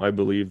Haram, I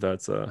believe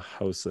that's a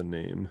Hausa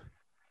name,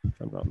 if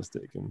I'm not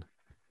mistaken.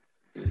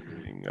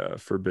 Being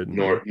forbidden.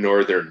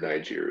 Northern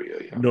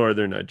Nigeria. Yeah.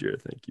 Northern Nigeria,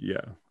 thank you.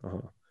 Yeah.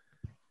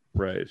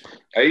 Right.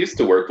 I used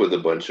to work with a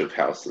bunch of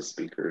Hausa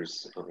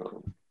speakers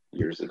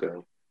years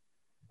ago.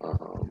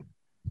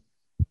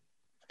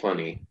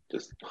 Funny,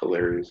 just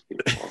hilarious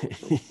people.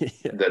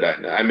 That I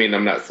know. I mean,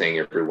 I'm not saying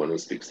everyone who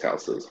speaks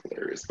Hausa is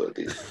hilarious, but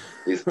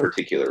these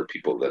particular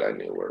people that I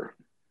knew were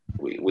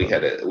we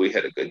had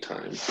a good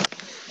time.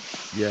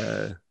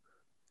 Yeah,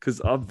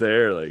 because up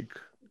there, like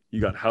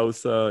you got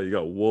Hausa, you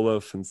got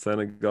Wolof in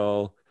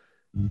Senegal.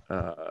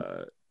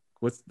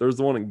 There's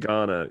the one in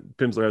Ghana.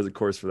 Pimsleur has a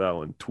course for that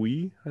one.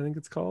 Twi, I think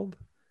it's called.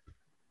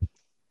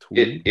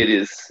 It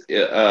is,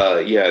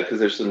 because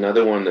there's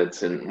another one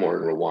that's more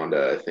in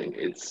Rwanda. I think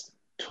it's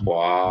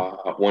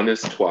Twa. One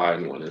is Twa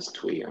and one is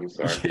Twi. I'm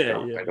sorry.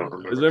 I don't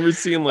remember. I remember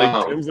seeing like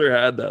Pimsleur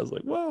had that. I was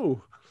like,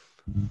 whoa.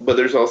 But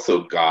there's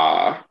also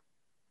Ga.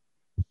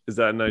 Is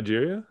that in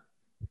Nigeria?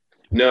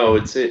 No,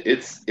 it's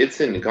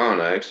in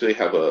Ghana. I actually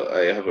have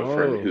a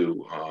friend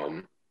who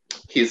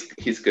he's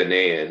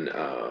Ghanaian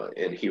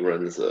and he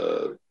runs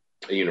a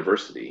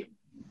university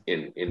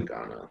in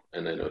Ghana,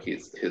 and I know he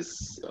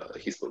speaks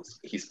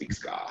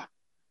Ga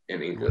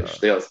and English.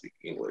 They all speak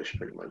English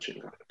pretty much in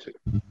Ghana too.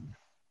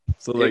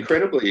 So like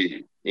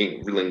incredibly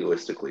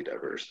linguistically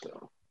diverse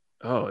though.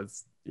 Oh,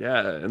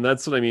 and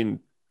that's what I mean.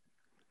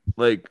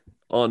 Like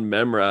on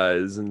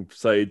Memrise and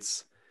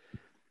sites,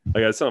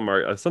 like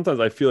sometimes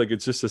I feel like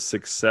it's just a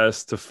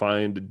success to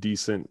find a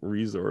decent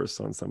resource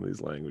on some of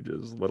these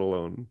languages, let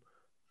alone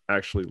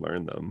actually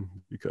learn them,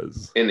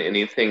 because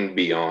anything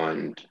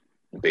beyond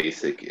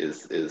basic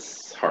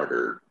is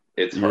harder.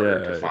 It's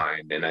harder to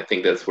find, and I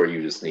think that's where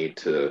you just need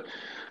to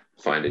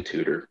find a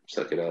tutor.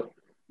 Suck it up.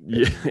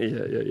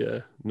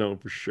 Yeah. No,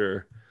 for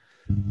sure.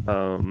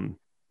 All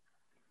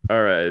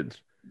right.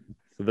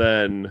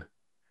 Then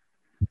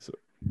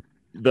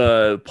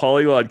the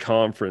Polyglot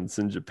Conference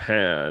in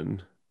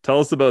Japan. Tell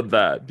us about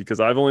that, because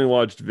I've only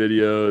watched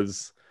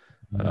videos.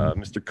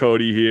 Mr.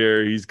 Cody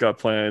here, he's got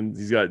plans.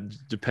 He's got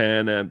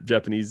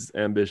Japanese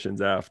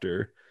ambitions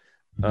after.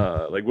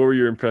 Like, what were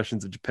your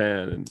impressions of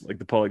Japan and like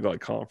the Polyglot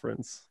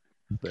Conference?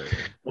 I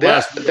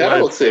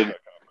would say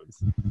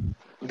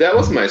that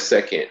was my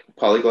second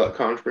Polyglot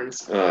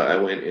Conference. I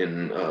went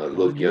in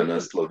Ljubljana,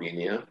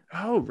 Slovenia.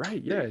 Oh,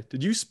 right. Yeah.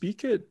 Did you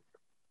speak at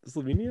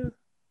Slovenia?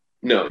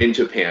 No, in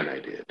Japan I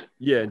did.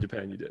 Yeah, in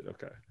Japan you did.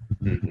 Okay.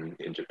 Mm-hmm.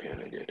 In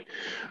Japan I did.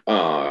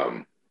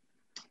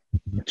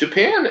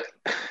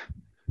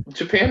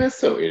 Japan is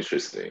so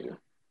interesting.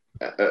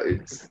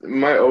 It's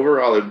my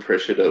overall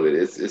impression of it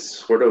is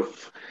sort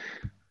of.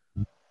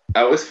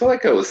 I always feel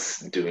like I was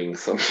doing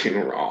something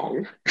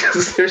wrong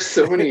because there's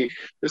so many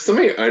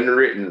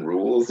unwritten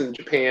rules in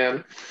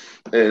Japan,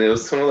 and it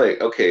was sort of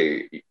like,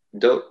 okay,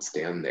 don't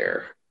stand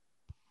there.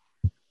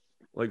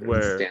 Like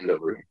where? Stand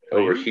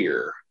over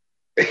here.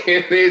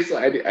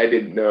 I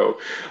didn't know,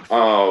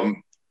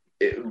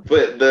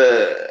 but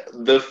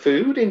the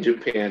food in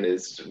Japan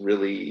is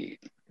really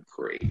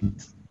great.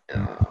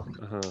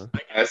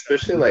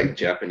 Especially like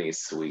Japanese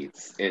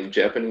sweets, and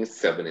Japanese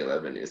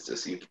 7-Eleven is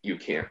just you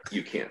can't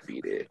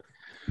beat it.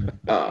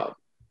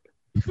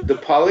 The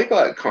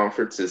Polyglot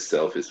Conference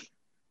itself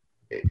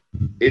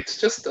it's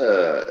just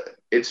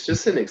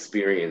an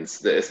experience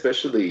that,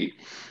 especially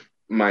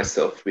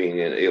myself being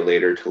a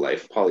later to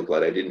life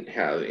polyglot, I didn't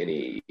have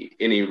any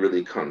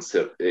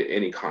concept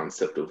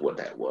of what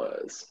that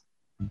was,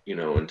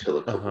 until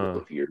a couple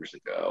of years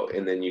ago.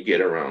 And then you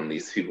get around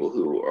these people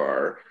who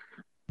are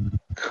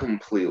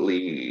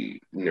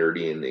completely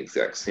nerdy in the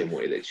exact same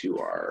way that you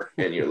are,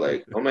 and you're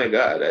like, oh my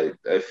god,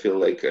 I feel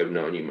like I've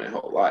known you my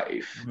whole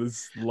life.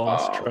 This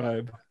lost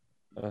tribe.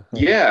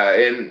 Yeah,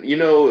 and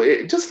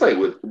just like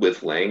with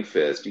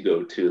Langfest, you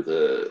go to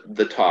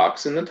the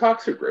talks, and the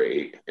talks are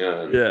great.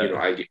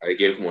 I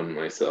gave one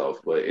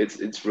myself, but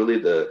it's really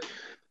the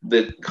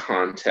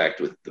contact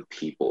with the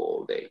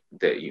people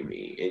that you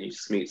meet, and you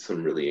just meet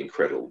some really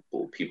incredible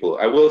people.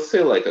 I will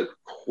say like a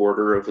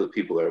quarter of the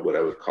people are what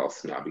I would call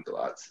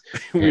snobby-glots.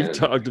 We've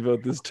talked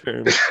about this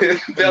term.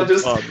 they'll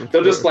just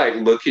like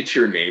look at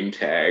your name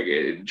tag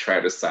and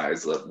try to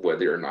size up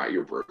whether or not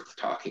you're worth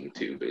talking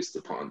to based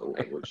upon the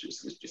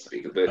languages that you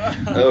speak. But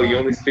you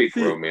only speak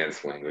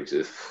romance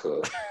languages.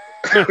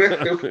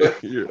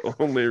 You're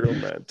only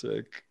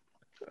romantic.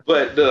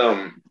 But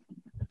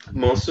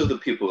most of the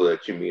people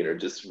that you meet are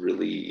just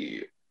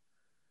really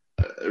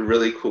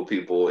cool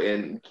people.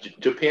 And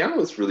Japan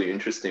was really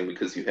interesting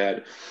because you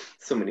had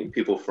so many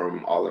people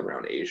from all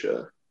around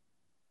Asia.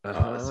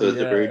 So it's a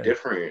very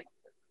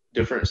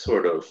different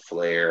sort of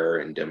flair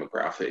and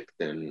demographic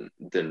than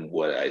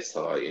what I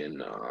saw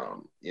in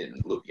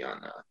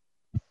Ljubljana.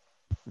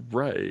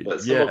 Right.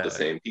 But some of the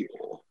same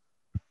people.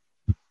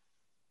 And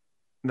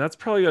that's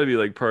probably got to be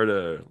like part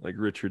of like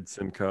Richard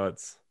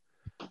Simcott's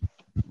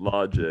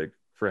logic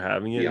for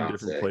having it in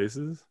different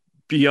places.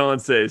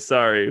 Beyonce,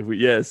 sorry.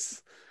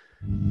 Yes.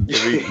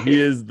 He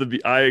is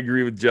I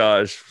agree with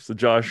Josh. So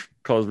Josh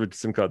calls Richard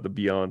Simcott the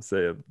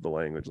Beyonce of the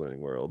language learning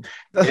world.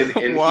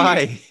 And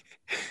why?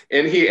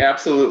 He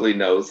absolutely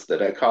knows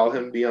that I call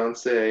him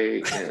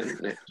Beyonce,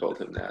 and I told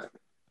him that.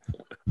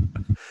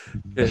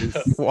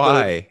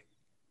 Why?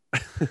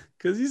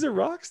 Because he's a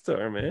rock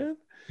star, man.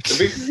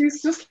 Because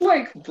he's just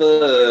like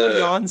the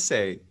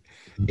Beyonce.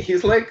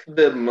 He's like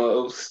the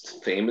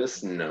most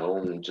famous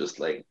known just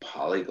like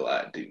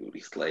polyglot dude.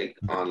 He's like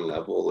on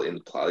level in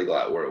the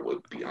polyglot world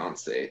with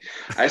Beyonce.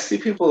 I see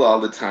people all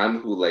the time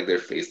who like their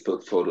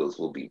Facebook photos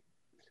will be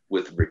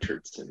with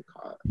Richard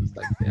Simcott. It's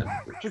like, damn,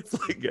 Richard. It's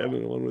like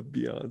having one with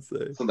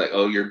Beyonce. So like,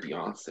 oh, you're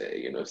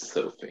Beyonce,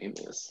 so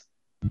famous.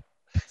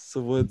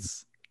 So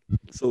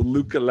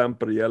Luca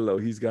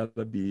Lampriello, he's got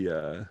to be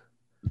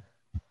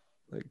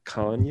like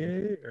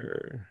Kanye,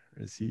 or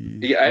is he?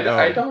 Yeah,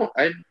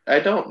 I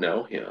don't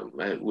know him.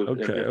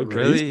 Okay.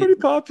 Really? He's pretty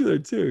popular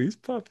too.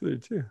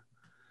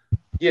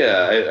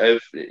 Yeah,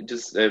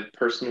 I've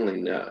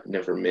personally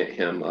never met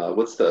him.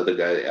 What's the other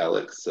guy,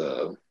 Alex?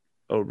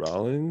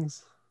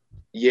 Rawlings.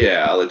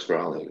 Yeah, Alex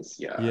Rawlings.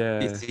 Yeah.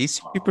 Yeah.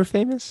 He's super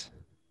famous.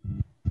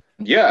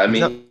 Yeah, I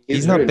mean,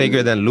 he's not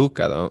bigger than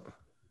Luca though.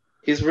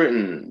 He's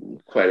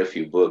written quite a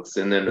few books,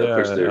 and then of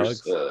course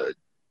there's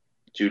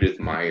Judith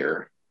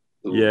Meyer.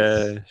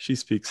 Yeah, she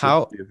speaks.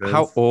 How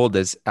old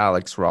is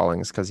Alex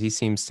Rawlings? Because he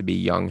seems to be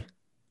young.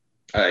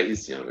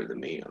 He's younger than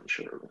me, I'm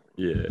sure.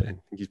 Yeah, I think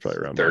he's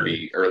probably around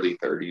 30, early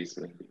 30s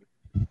maybe.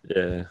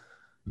 Yeah.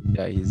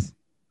 Yeah,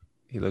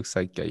 he looks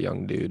like a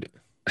young dude.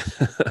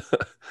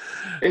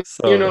 And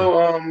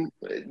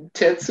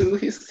Tetsu,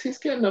 he's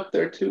getting up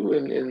there too.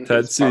 In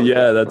Tetsu,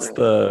 yeah, that's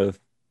the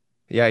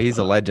he's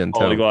a legend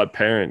too. Polyglot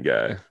parent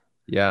guy.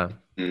 Yeah.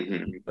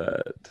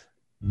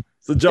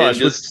 So Josh,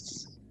 and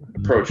just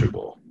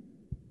approachable.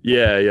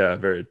 Yeah,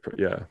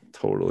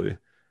 totally.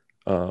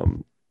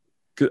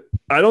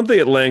 I don't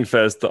think at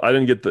Langfest I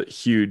didn't get the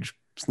huge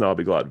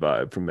Snobbyglot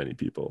vibe from many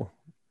people.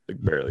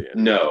 Like barely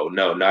any. No,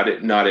 not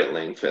at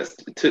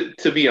Langfest.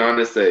 To be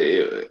honest,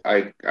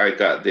 I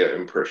got the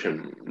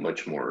impression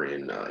much more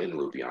in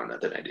Ljubljana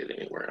than I did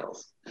anywhere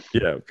else.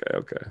 Yeah,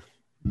 okay.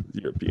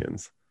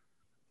 Europeans.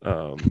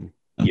 Yeah.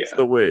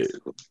 So wait,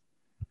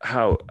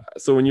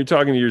 so when you're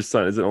talking to your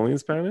son, is it only in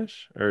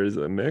Spanish or is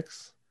it a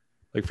mix?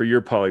 Like for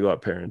your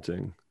polyglot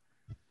parenting?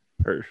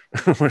 Or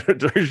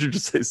you should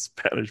just say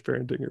Spanish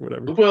parenting or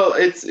whatever. Well,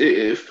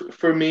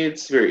 for me,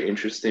 it's very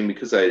interesting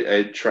because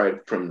I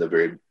tried from the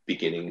very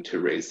beginning to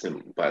raise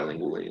him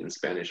bilingually in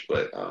Spanish,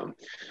 but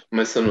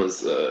my son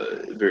was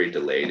very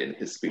delayed in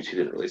his speech. He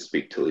didn't really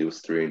speak till he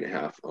was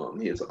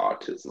 3.5. He has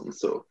autism,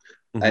 so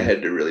I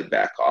had to really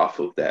back off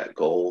of that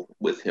goal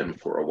with him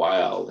for a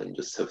while and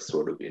just have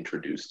sort of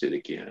introduced it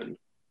again.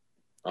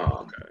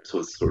 So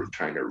it's sort of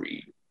trying to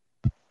read.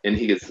 And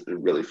he gets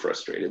really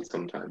frustrated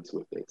sometimes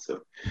with it,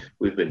 so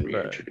we've been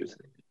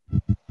reintroducing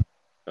it.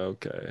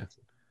 Okay.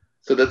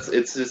 So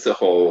it's just a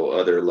whole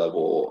other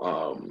level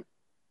of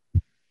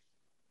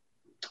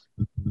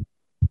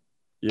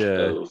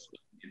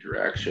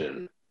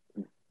interaction.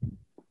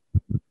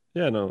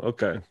 Yeah, no,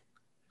 okay.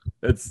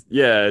 It's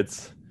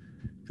because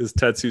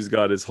Tetsu's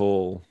got his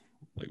whole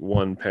like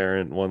one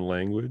parent, one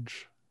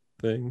language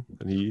thing,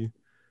 and he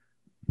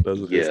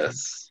does it.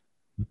 Yes.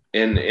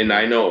 And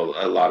I know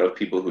a lot of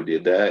people who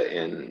did that,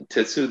 and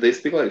Tetsu, they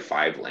speak like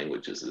 5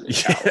 languages in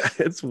his house.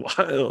 It's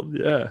wild,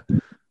 yeah.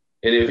 And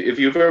if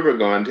you've ever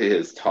gone to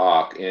his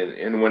talk,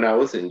 and when I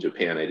was in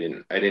Japan, I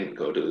didn't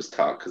go to his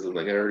talk because I'm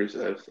like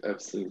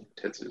I've seen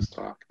Tetsu's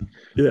talk.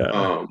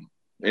 Yeah.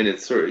 And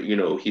it's sort of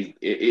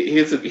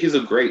he's a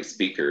great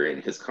speaker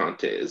and his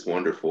content is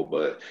wonderful,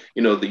 but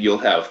you'll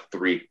have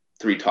three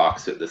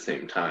talks at the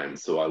same time,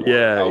 so I want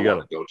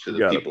to go to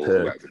the people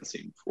who I haven't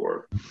seen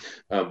before.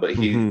 But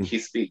he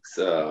speaks.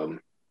 What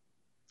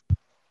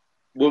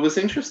was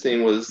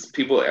interesting was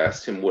people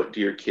asked him, "What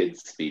do your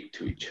kids speak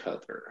to each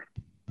other?"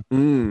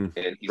 And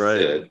he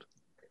said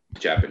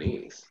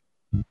Japanese.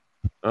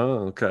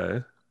 Oh,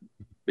 okay.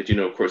 But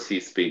of course,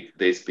 they speak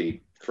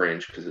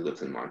French because he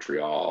lives in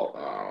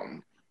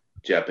Montreal.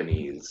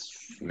 Japanese,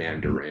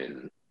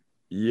 Mandarin.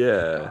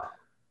 Yeah.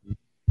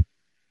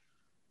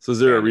 So is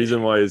there a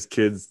reason why his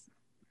kids,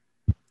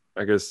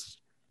 I guess,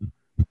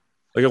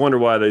 like I wonder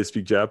why they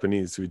speak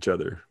Japanese to each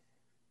other?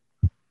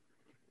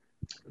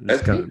 I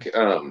think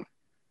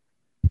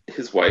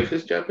his wife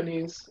is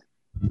Japanese.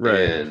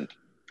 Right. And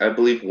I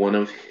believe one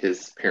of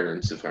his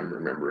parents, if I'm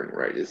remembering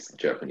right, is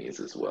Japanese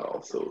as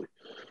well. So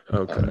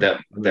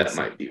that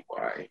might be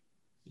why.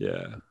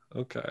 Yeah.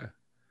 Okay.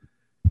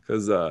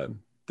 Because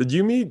did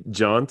you meet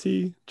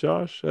Jonty,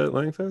 Josh, at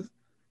Langfest?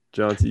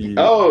 Jonty.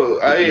 Oh,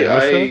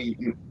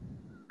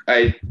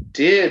 I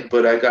did,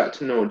 but I got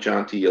to know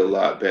Jonty a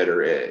lot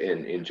better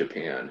in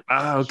Japan.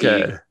 Ah,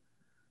 okay.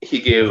 He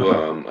gave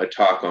a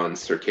talk on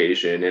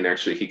Circassian, and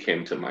actually he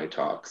came to my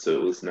talk, so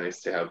it was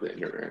nice to have the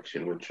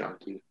interaction with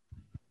Jonty.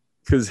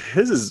 Because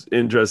his is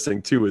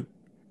interesting too with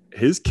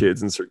his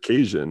kids in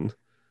Circassian,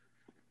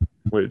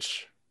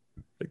 which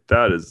like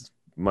that is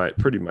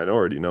pretty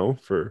minority,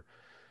 for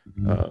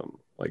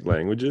like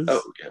languages.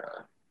 Oh yeah.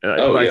 And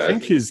I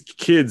think his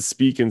kids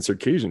speak in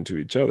Circassian to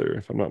each other,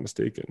 if I'm not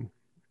mistaken.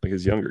 Like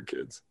his younger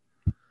kids.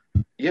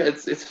 Yeah,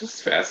 it's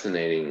just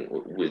fascinating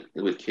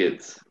with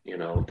kids,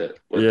 that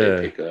what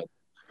they pick up.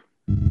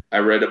 I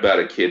read about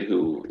a kid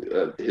who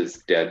his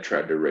dad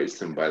tried to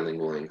raise him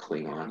bilingual in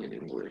Klingon and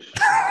English.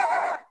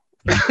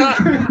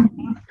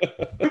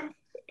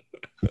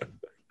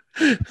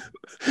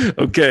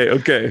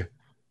 Okay.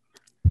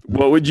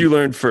 What would you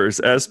learn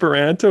first,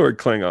 Esperanto or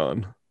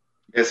Klingon?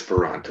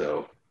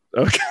 Esperanto.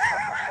 Okay.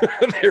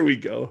 There we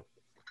go.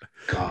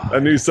 God. I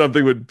knew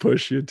something would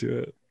push you to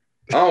it.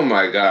 Oh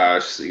my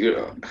gosh,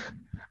 and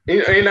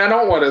I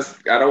don't want to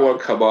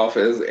come off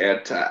as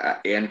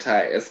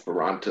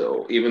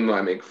anti-Esperanto, even though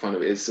I make fun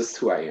of it. It's just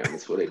who I am.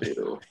 It's what I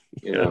do.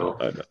 I know.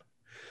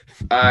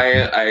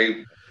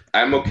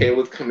 I'm okay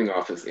with coming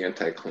off as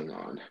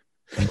anti-Klingon.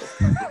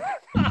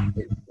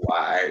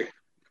 Why?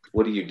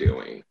 What are you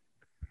doing?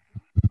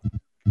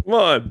 Come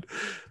on,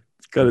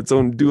 it's got its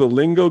own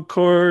Duolingo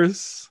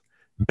course,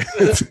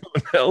 its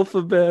own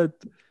alphabet.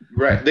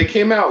 Right, they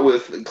came out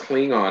with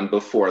Klingon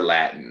before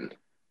Latin.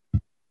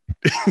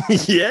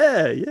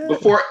 Yeah.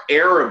 Before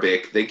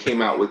Arabic, they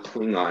came out with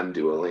Klingon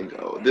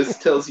Duolingo. This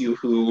tells you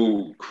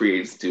who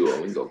creates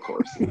Duolingo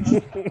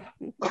courses.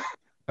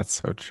 That's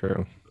so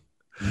true.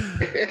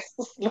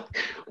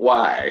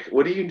 Why?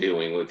 What are you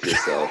doing with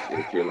yourself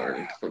if you're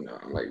learning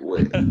Klingon? Like,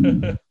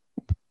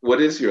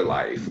 what is your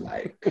life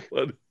like?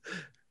 What?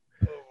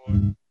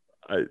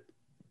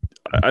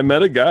 I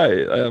met a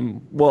guy.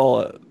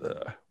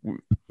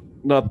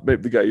 Not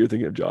maybe the guy you're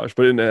thinking of, Josh,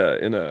 but in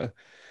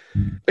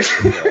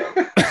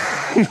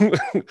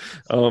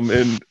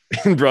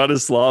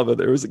Bratislava,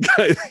 there was a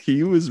guy.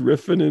 He was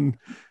riffing in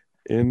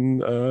in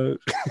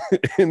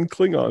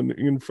Klingon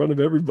in front of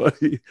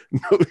everybody.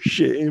 No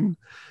shame,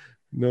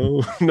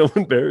 no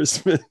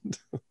embarrassment.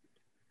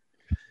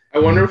 I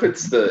wonder if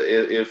it's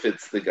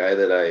the guy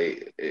that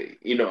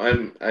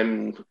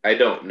I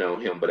don't know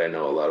him, but I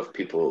know a lot of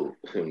people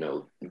who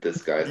know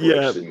this guy who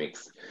actually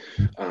makes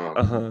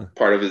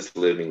part of his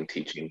living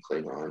teaching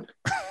Klingon.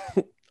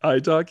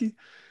 Italki.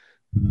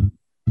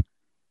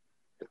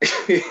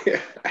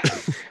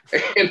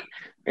 and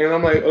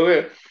I'm like,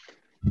 okay,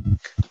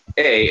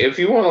 hey, if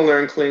you want to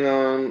learn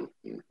Klingon,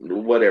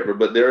 whatever,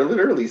 but there are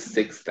literally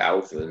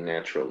 6,000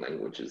 natural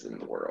languages in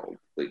the world.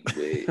 Like,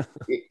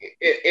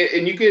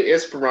 and you get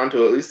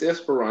Esperanto. At least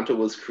Esperanto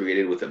was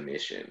created with a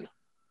mission.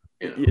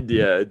 You know?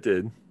 Yeah, it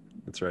did.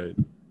 That's right.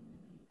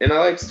 And I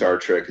like Star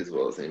Trek as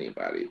well as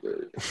anybody,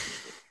 but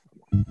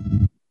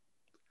you're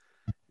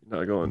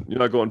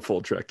not going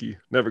full Trekkie.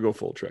 Never go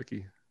full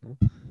Trekkie.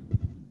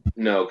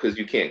 No, because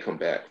you can't come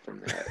back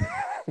from that.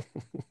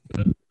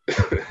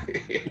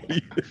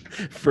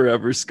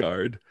 Forever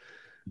scarred.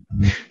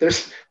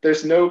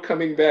 There's no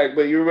coming back.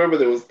 But you remember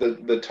there was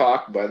the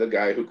talk by the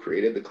guy who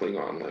created the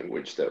Klingon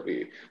language that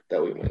we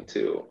went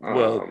to.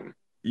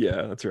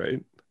 Yeah, that's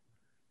right.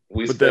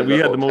 We had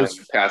the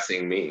most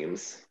passing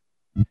memes.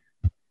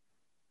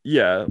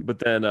 Yeah, but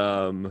then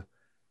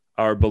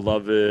our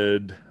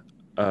beloved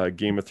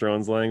Game of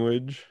Thrones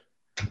language,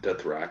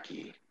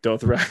 Dothraki.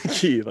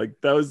 Like,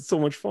 that was so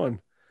much fun.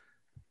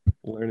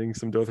 Learning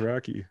some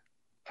Dothraki.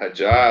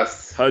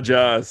 Hajas.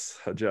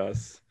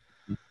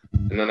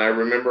 And then I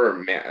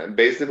remember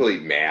basically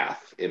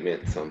math. It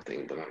meant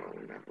something, but I don't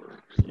remember.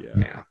 Yeah.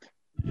 Math.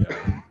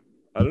 Yeah.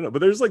 I don't know, but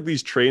there's like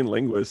these trained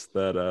linguists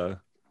that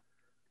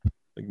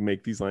like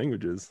make these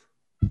languages.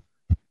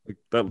 Like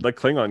that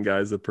Klingon guy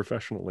is a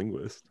professional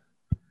linguist.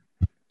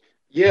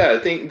 Yeah, I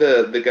think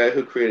the guy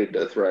who created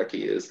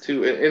Dothraki is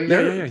too. And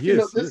he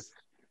is.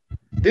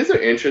 These are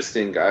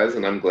interesting guys,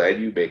 and I'm glad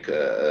you make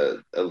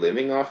a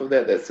living off of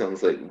that. That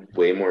sounds like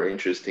way more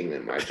interesting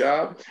than my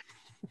job.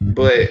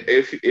 But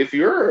if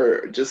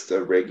you're just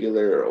a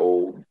regular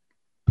old,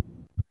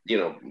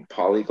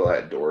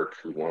 polyglot dork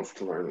who wants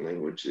to learn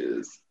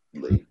languages,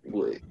 like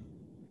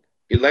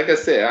I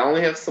said, I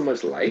only have so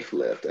much life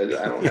left. I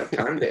don't have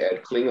time to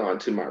add Klingon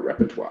to my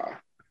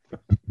repertoire.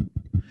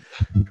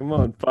 Come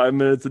on, 5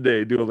 minutes a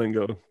day,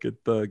 Duolingo.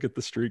 Get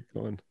the streak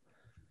going.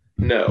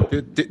 No.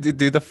 Do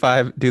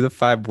the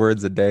 5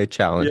 words a day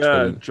challenge.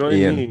 Yeah,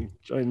 join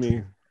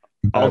me.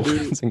 I'll do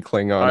in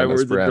Klingon and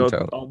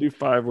Esperanto. I'll do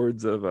 5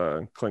 words of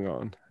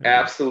Klingon.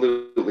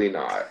 Absolutely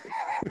not.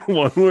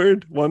 One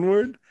word.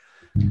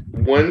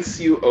 Once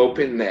you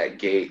open that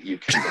gate, you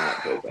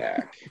cannot go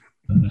back.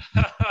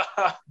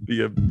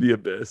 The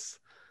abyss.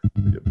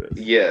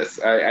 Yes,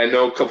 I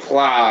know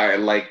Kapla.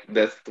 Like,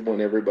 that's the one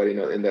everybody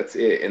knows, and that's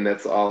it, and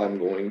that's all I'm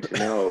going to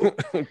know.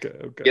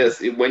 Okay.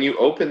 Yes, when you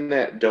open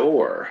that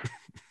door,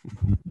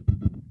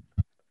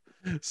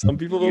 some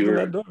people open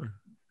that door.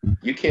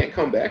 You can't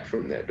come back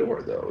from that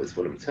door, though, is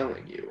what I'm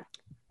telling you.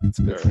 It's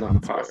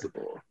not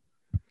possible.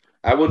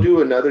 I will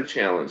do another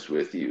challenge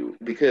with you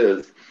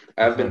because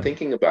I've been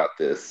thinking about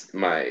this,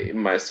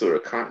 my sort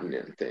of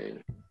continent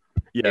thing.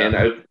 Yeah. And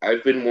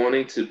I've been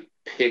wanting to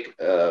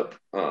pick up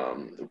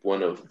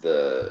one of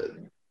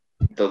the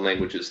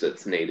languages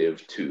that's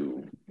native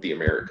to the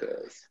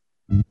Americas.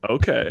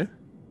 Okay.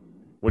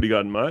 What do you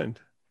got in mind?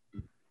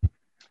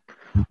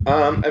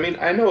 I mean,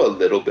 I know a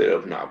little bit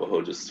of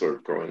Navajo just sort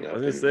of growing up. I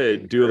was going to say,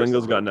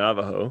 Duolingo's got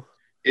Navajo.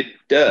 It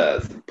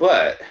does,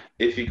 but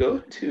if you go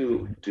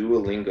to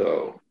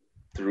Duolingo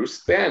through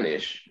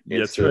Spanish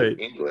instead of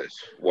English,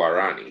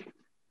 Guarani,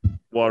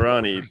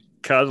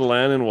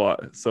 Catalan,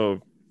 and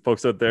so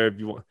folks out there, if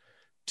you want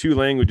 2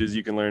 languages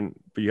you can learn,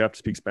 but you have to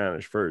speak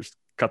Spanish first.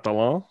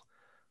 Catalan,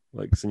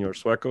 like Señor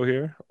Sueco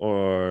here,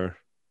 or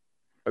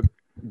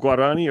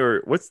Guarani,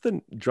 or what's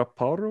the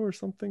Draparo or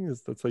something?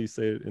 That's how you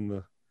say it in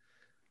the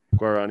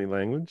Guarani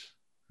language?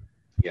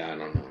 Yeah, I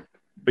don't know.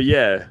 But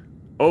yeah.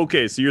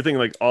 Okay, so you're thinking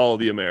like all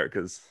the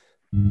Americas.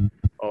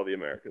 All the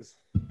Americas.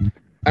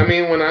 I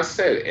mean, when I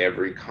said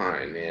every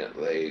continent,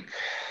 like,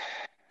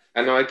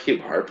 I know I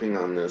keep harping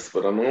on this,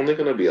 but I'm only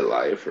going to be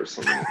alive for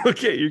something.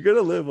 Okay, you're going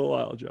to live a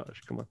while,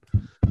 Josh. Come on.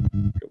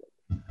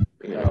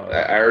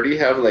 I already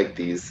have like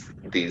these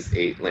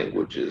 8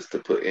 languages to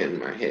put in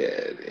my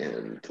head,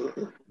 and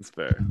That's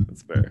fair.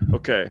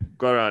 Okay,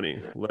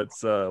 Guarani.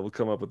 We'll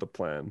come up with a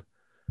plan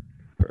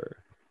for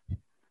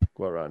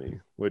Guarani,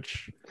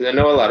 which I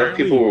know a lot of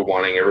people were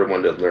wanting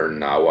everyone to learn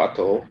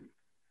Nahuatl.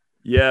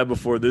 Yeah,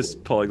 before this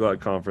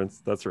polyglot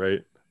conference. That's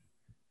right.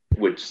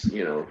 Which,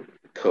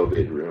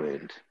 COVID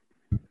ruined.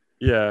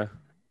 Yeah,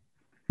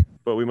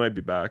 but we might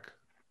be back.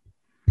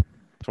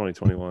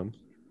 2021.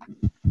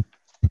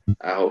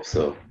 I hope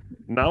so.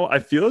 Now, I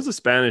feel as a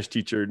Spanish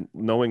teacher,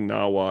 knowing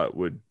Nahuatl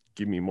would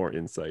give me more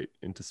insight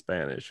into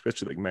Spanish,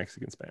 especially like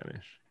Mexican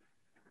Spanish.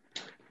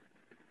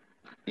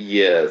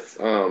 Yes.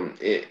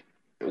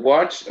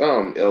 Watch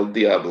El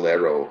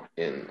Diablero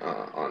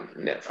on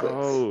Netflix.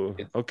 Oh,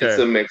 It's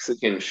okay. a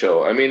Mexican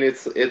show. I mean,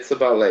 it's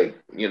about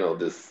like,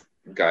 this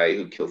guy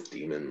who kills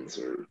demons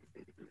or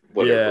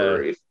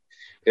whatever. Yeah.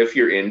 If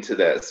you're into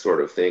that sort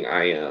of thing,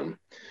 I am.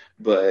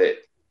 But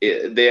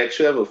they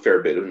actually have a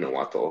fair bit of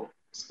Nahuatl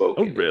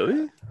spoken. Oh, really?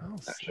 In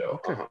that show.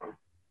 Okay.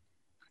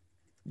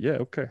 Yeah,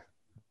 okay.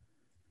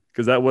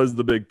 Because that was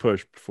the big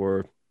push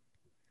before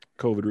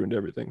COVID ruined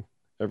everything.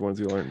 Everyone's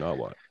going to learn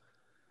Nahuatl.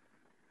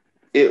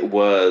 It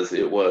was,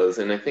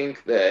 and I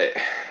think that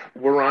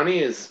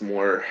Guarani is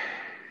more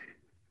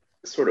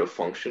sort of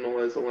functional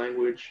as a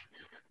language.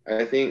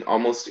 I think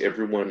almost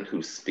everyone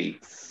who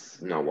speaks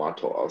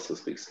Nahuatl also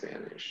speaks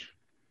Spanish,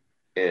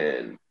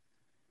 and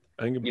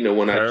I think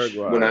when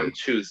I'm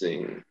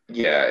choosing,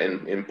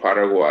 in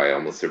Paraguay,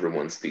 almost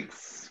everyone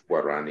speaks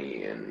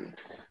Guarani, and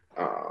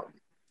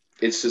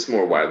it's just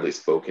more widely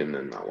spoken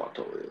than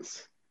Nahuatl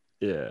is.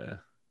 Yeah.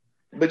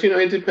 But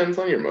it depends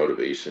on your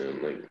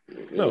motivation.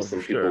 Like,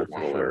 some people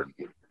want to learn.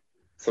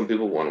 Some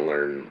people want to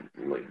learn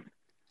like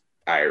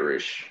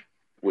Irish,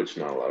 which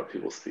not a lot of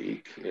people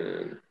speak.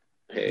 And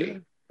hey,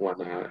 why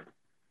not?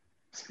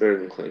 It's better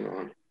than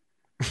Klingon.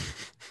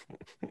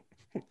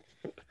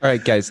 All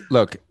right, guys.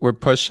 Look, we're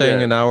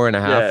pushing an hour and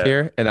a half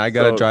here, and I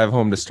gotta drive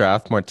home to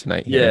Strathmore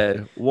tonight.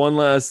 Yeah. One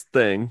last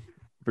thing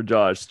for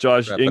Josh.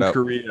 Josh, in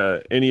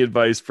Korea, any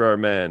advice for our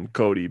man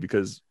Cody?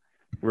 Because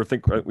we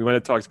might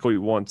have talked to Cody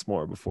once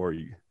more before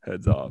he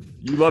heads off.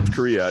 You loved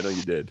Korea, I know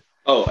you did.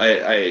 Oh,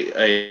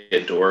 I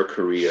adore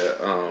Korea.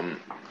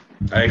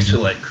 I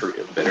actually like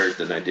Korea better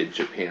than I did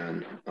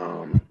Japan.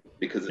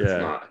 Because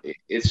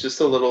it's just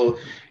a little.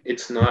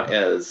 It's not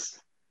as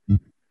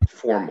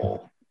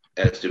formal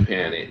as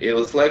Japan. It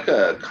was like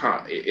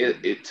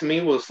it to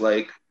me was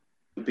like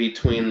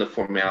between the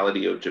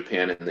formality of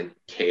Japan and the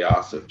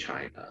chaos of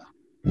China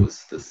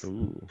was this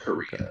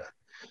Korea.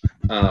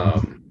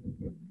 Okay.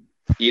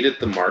 Eat at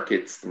the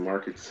markets. The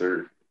markets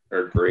are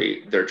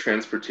great. Their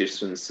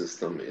transportation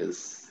system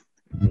is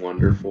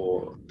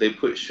wonderful. They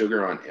put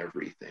sugar on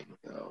everything,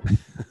 though.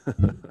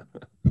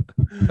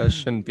 That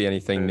shouldn't be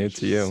anything new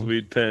to you.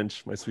 Sweet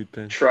pinch, my sweet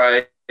pinch.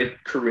 Try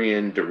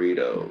Korean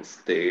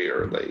Doritos. They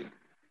are like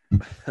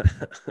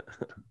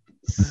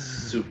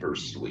super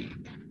sweet.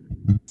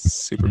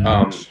 Super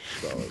pinch.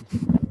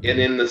 And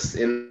in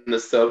the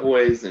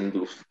subways in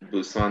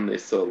Busan, they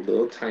sell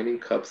little tiny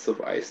cups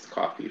of iced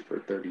coffee for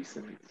 30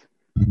 cents.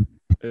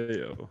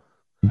 Ayo.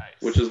 Nice.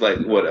 Which is like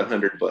what,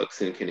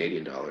 $100 in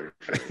Canadian dollars.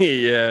 Right?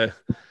 Yeah,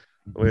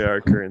 the way our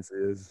currency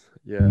is.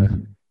 Yeah,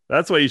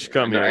 that's why you should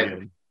come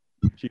here.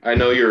 I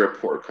know you're a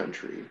poor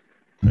country.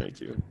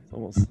 Thank you.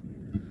 Somos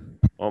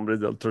hombres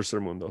del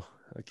tercer mundo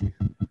aquí.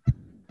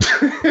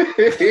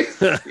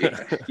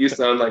 You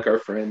sound like our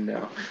friend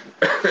now.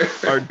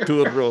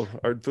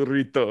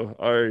 Arturito,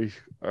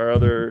 our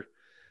other.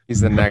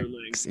 He's the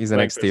next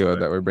Theo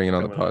that we're bringing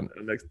on the pod.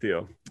 Next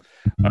Theo.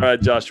 All right,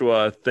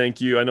 Joshua.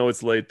 Thank you. I know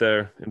it's late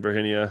there in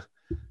Virginia.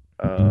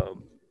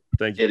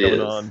 Thank you for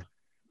coming on.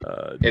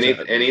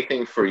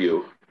 Anything for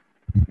you?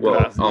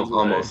 Well,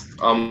 almost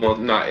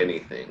not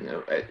anything.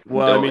 I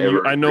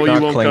know you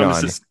won't come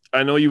to.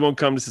 I know you won't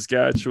come to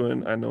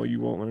Saskatchewan. I know you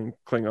won't learn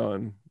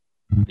Klingon.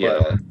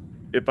 Yeah.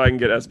 If I can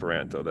get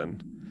Esperanto,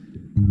 then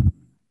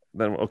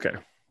okay,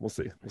 we'll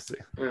see.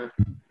 I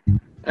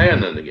got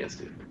nothing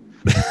against it.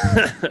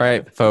 All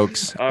right,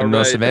 folks.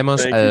 Nos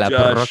vemos la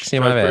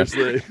próxima vez.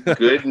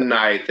 Good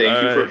night.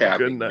 Thank you for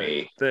having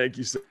me. Thank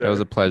you, sir. That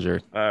was a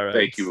pleasure. All right.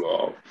 Thank you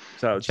all.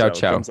 Ciao. Ciao.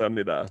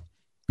 Kamsahamnida.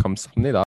 Kamsahamnida.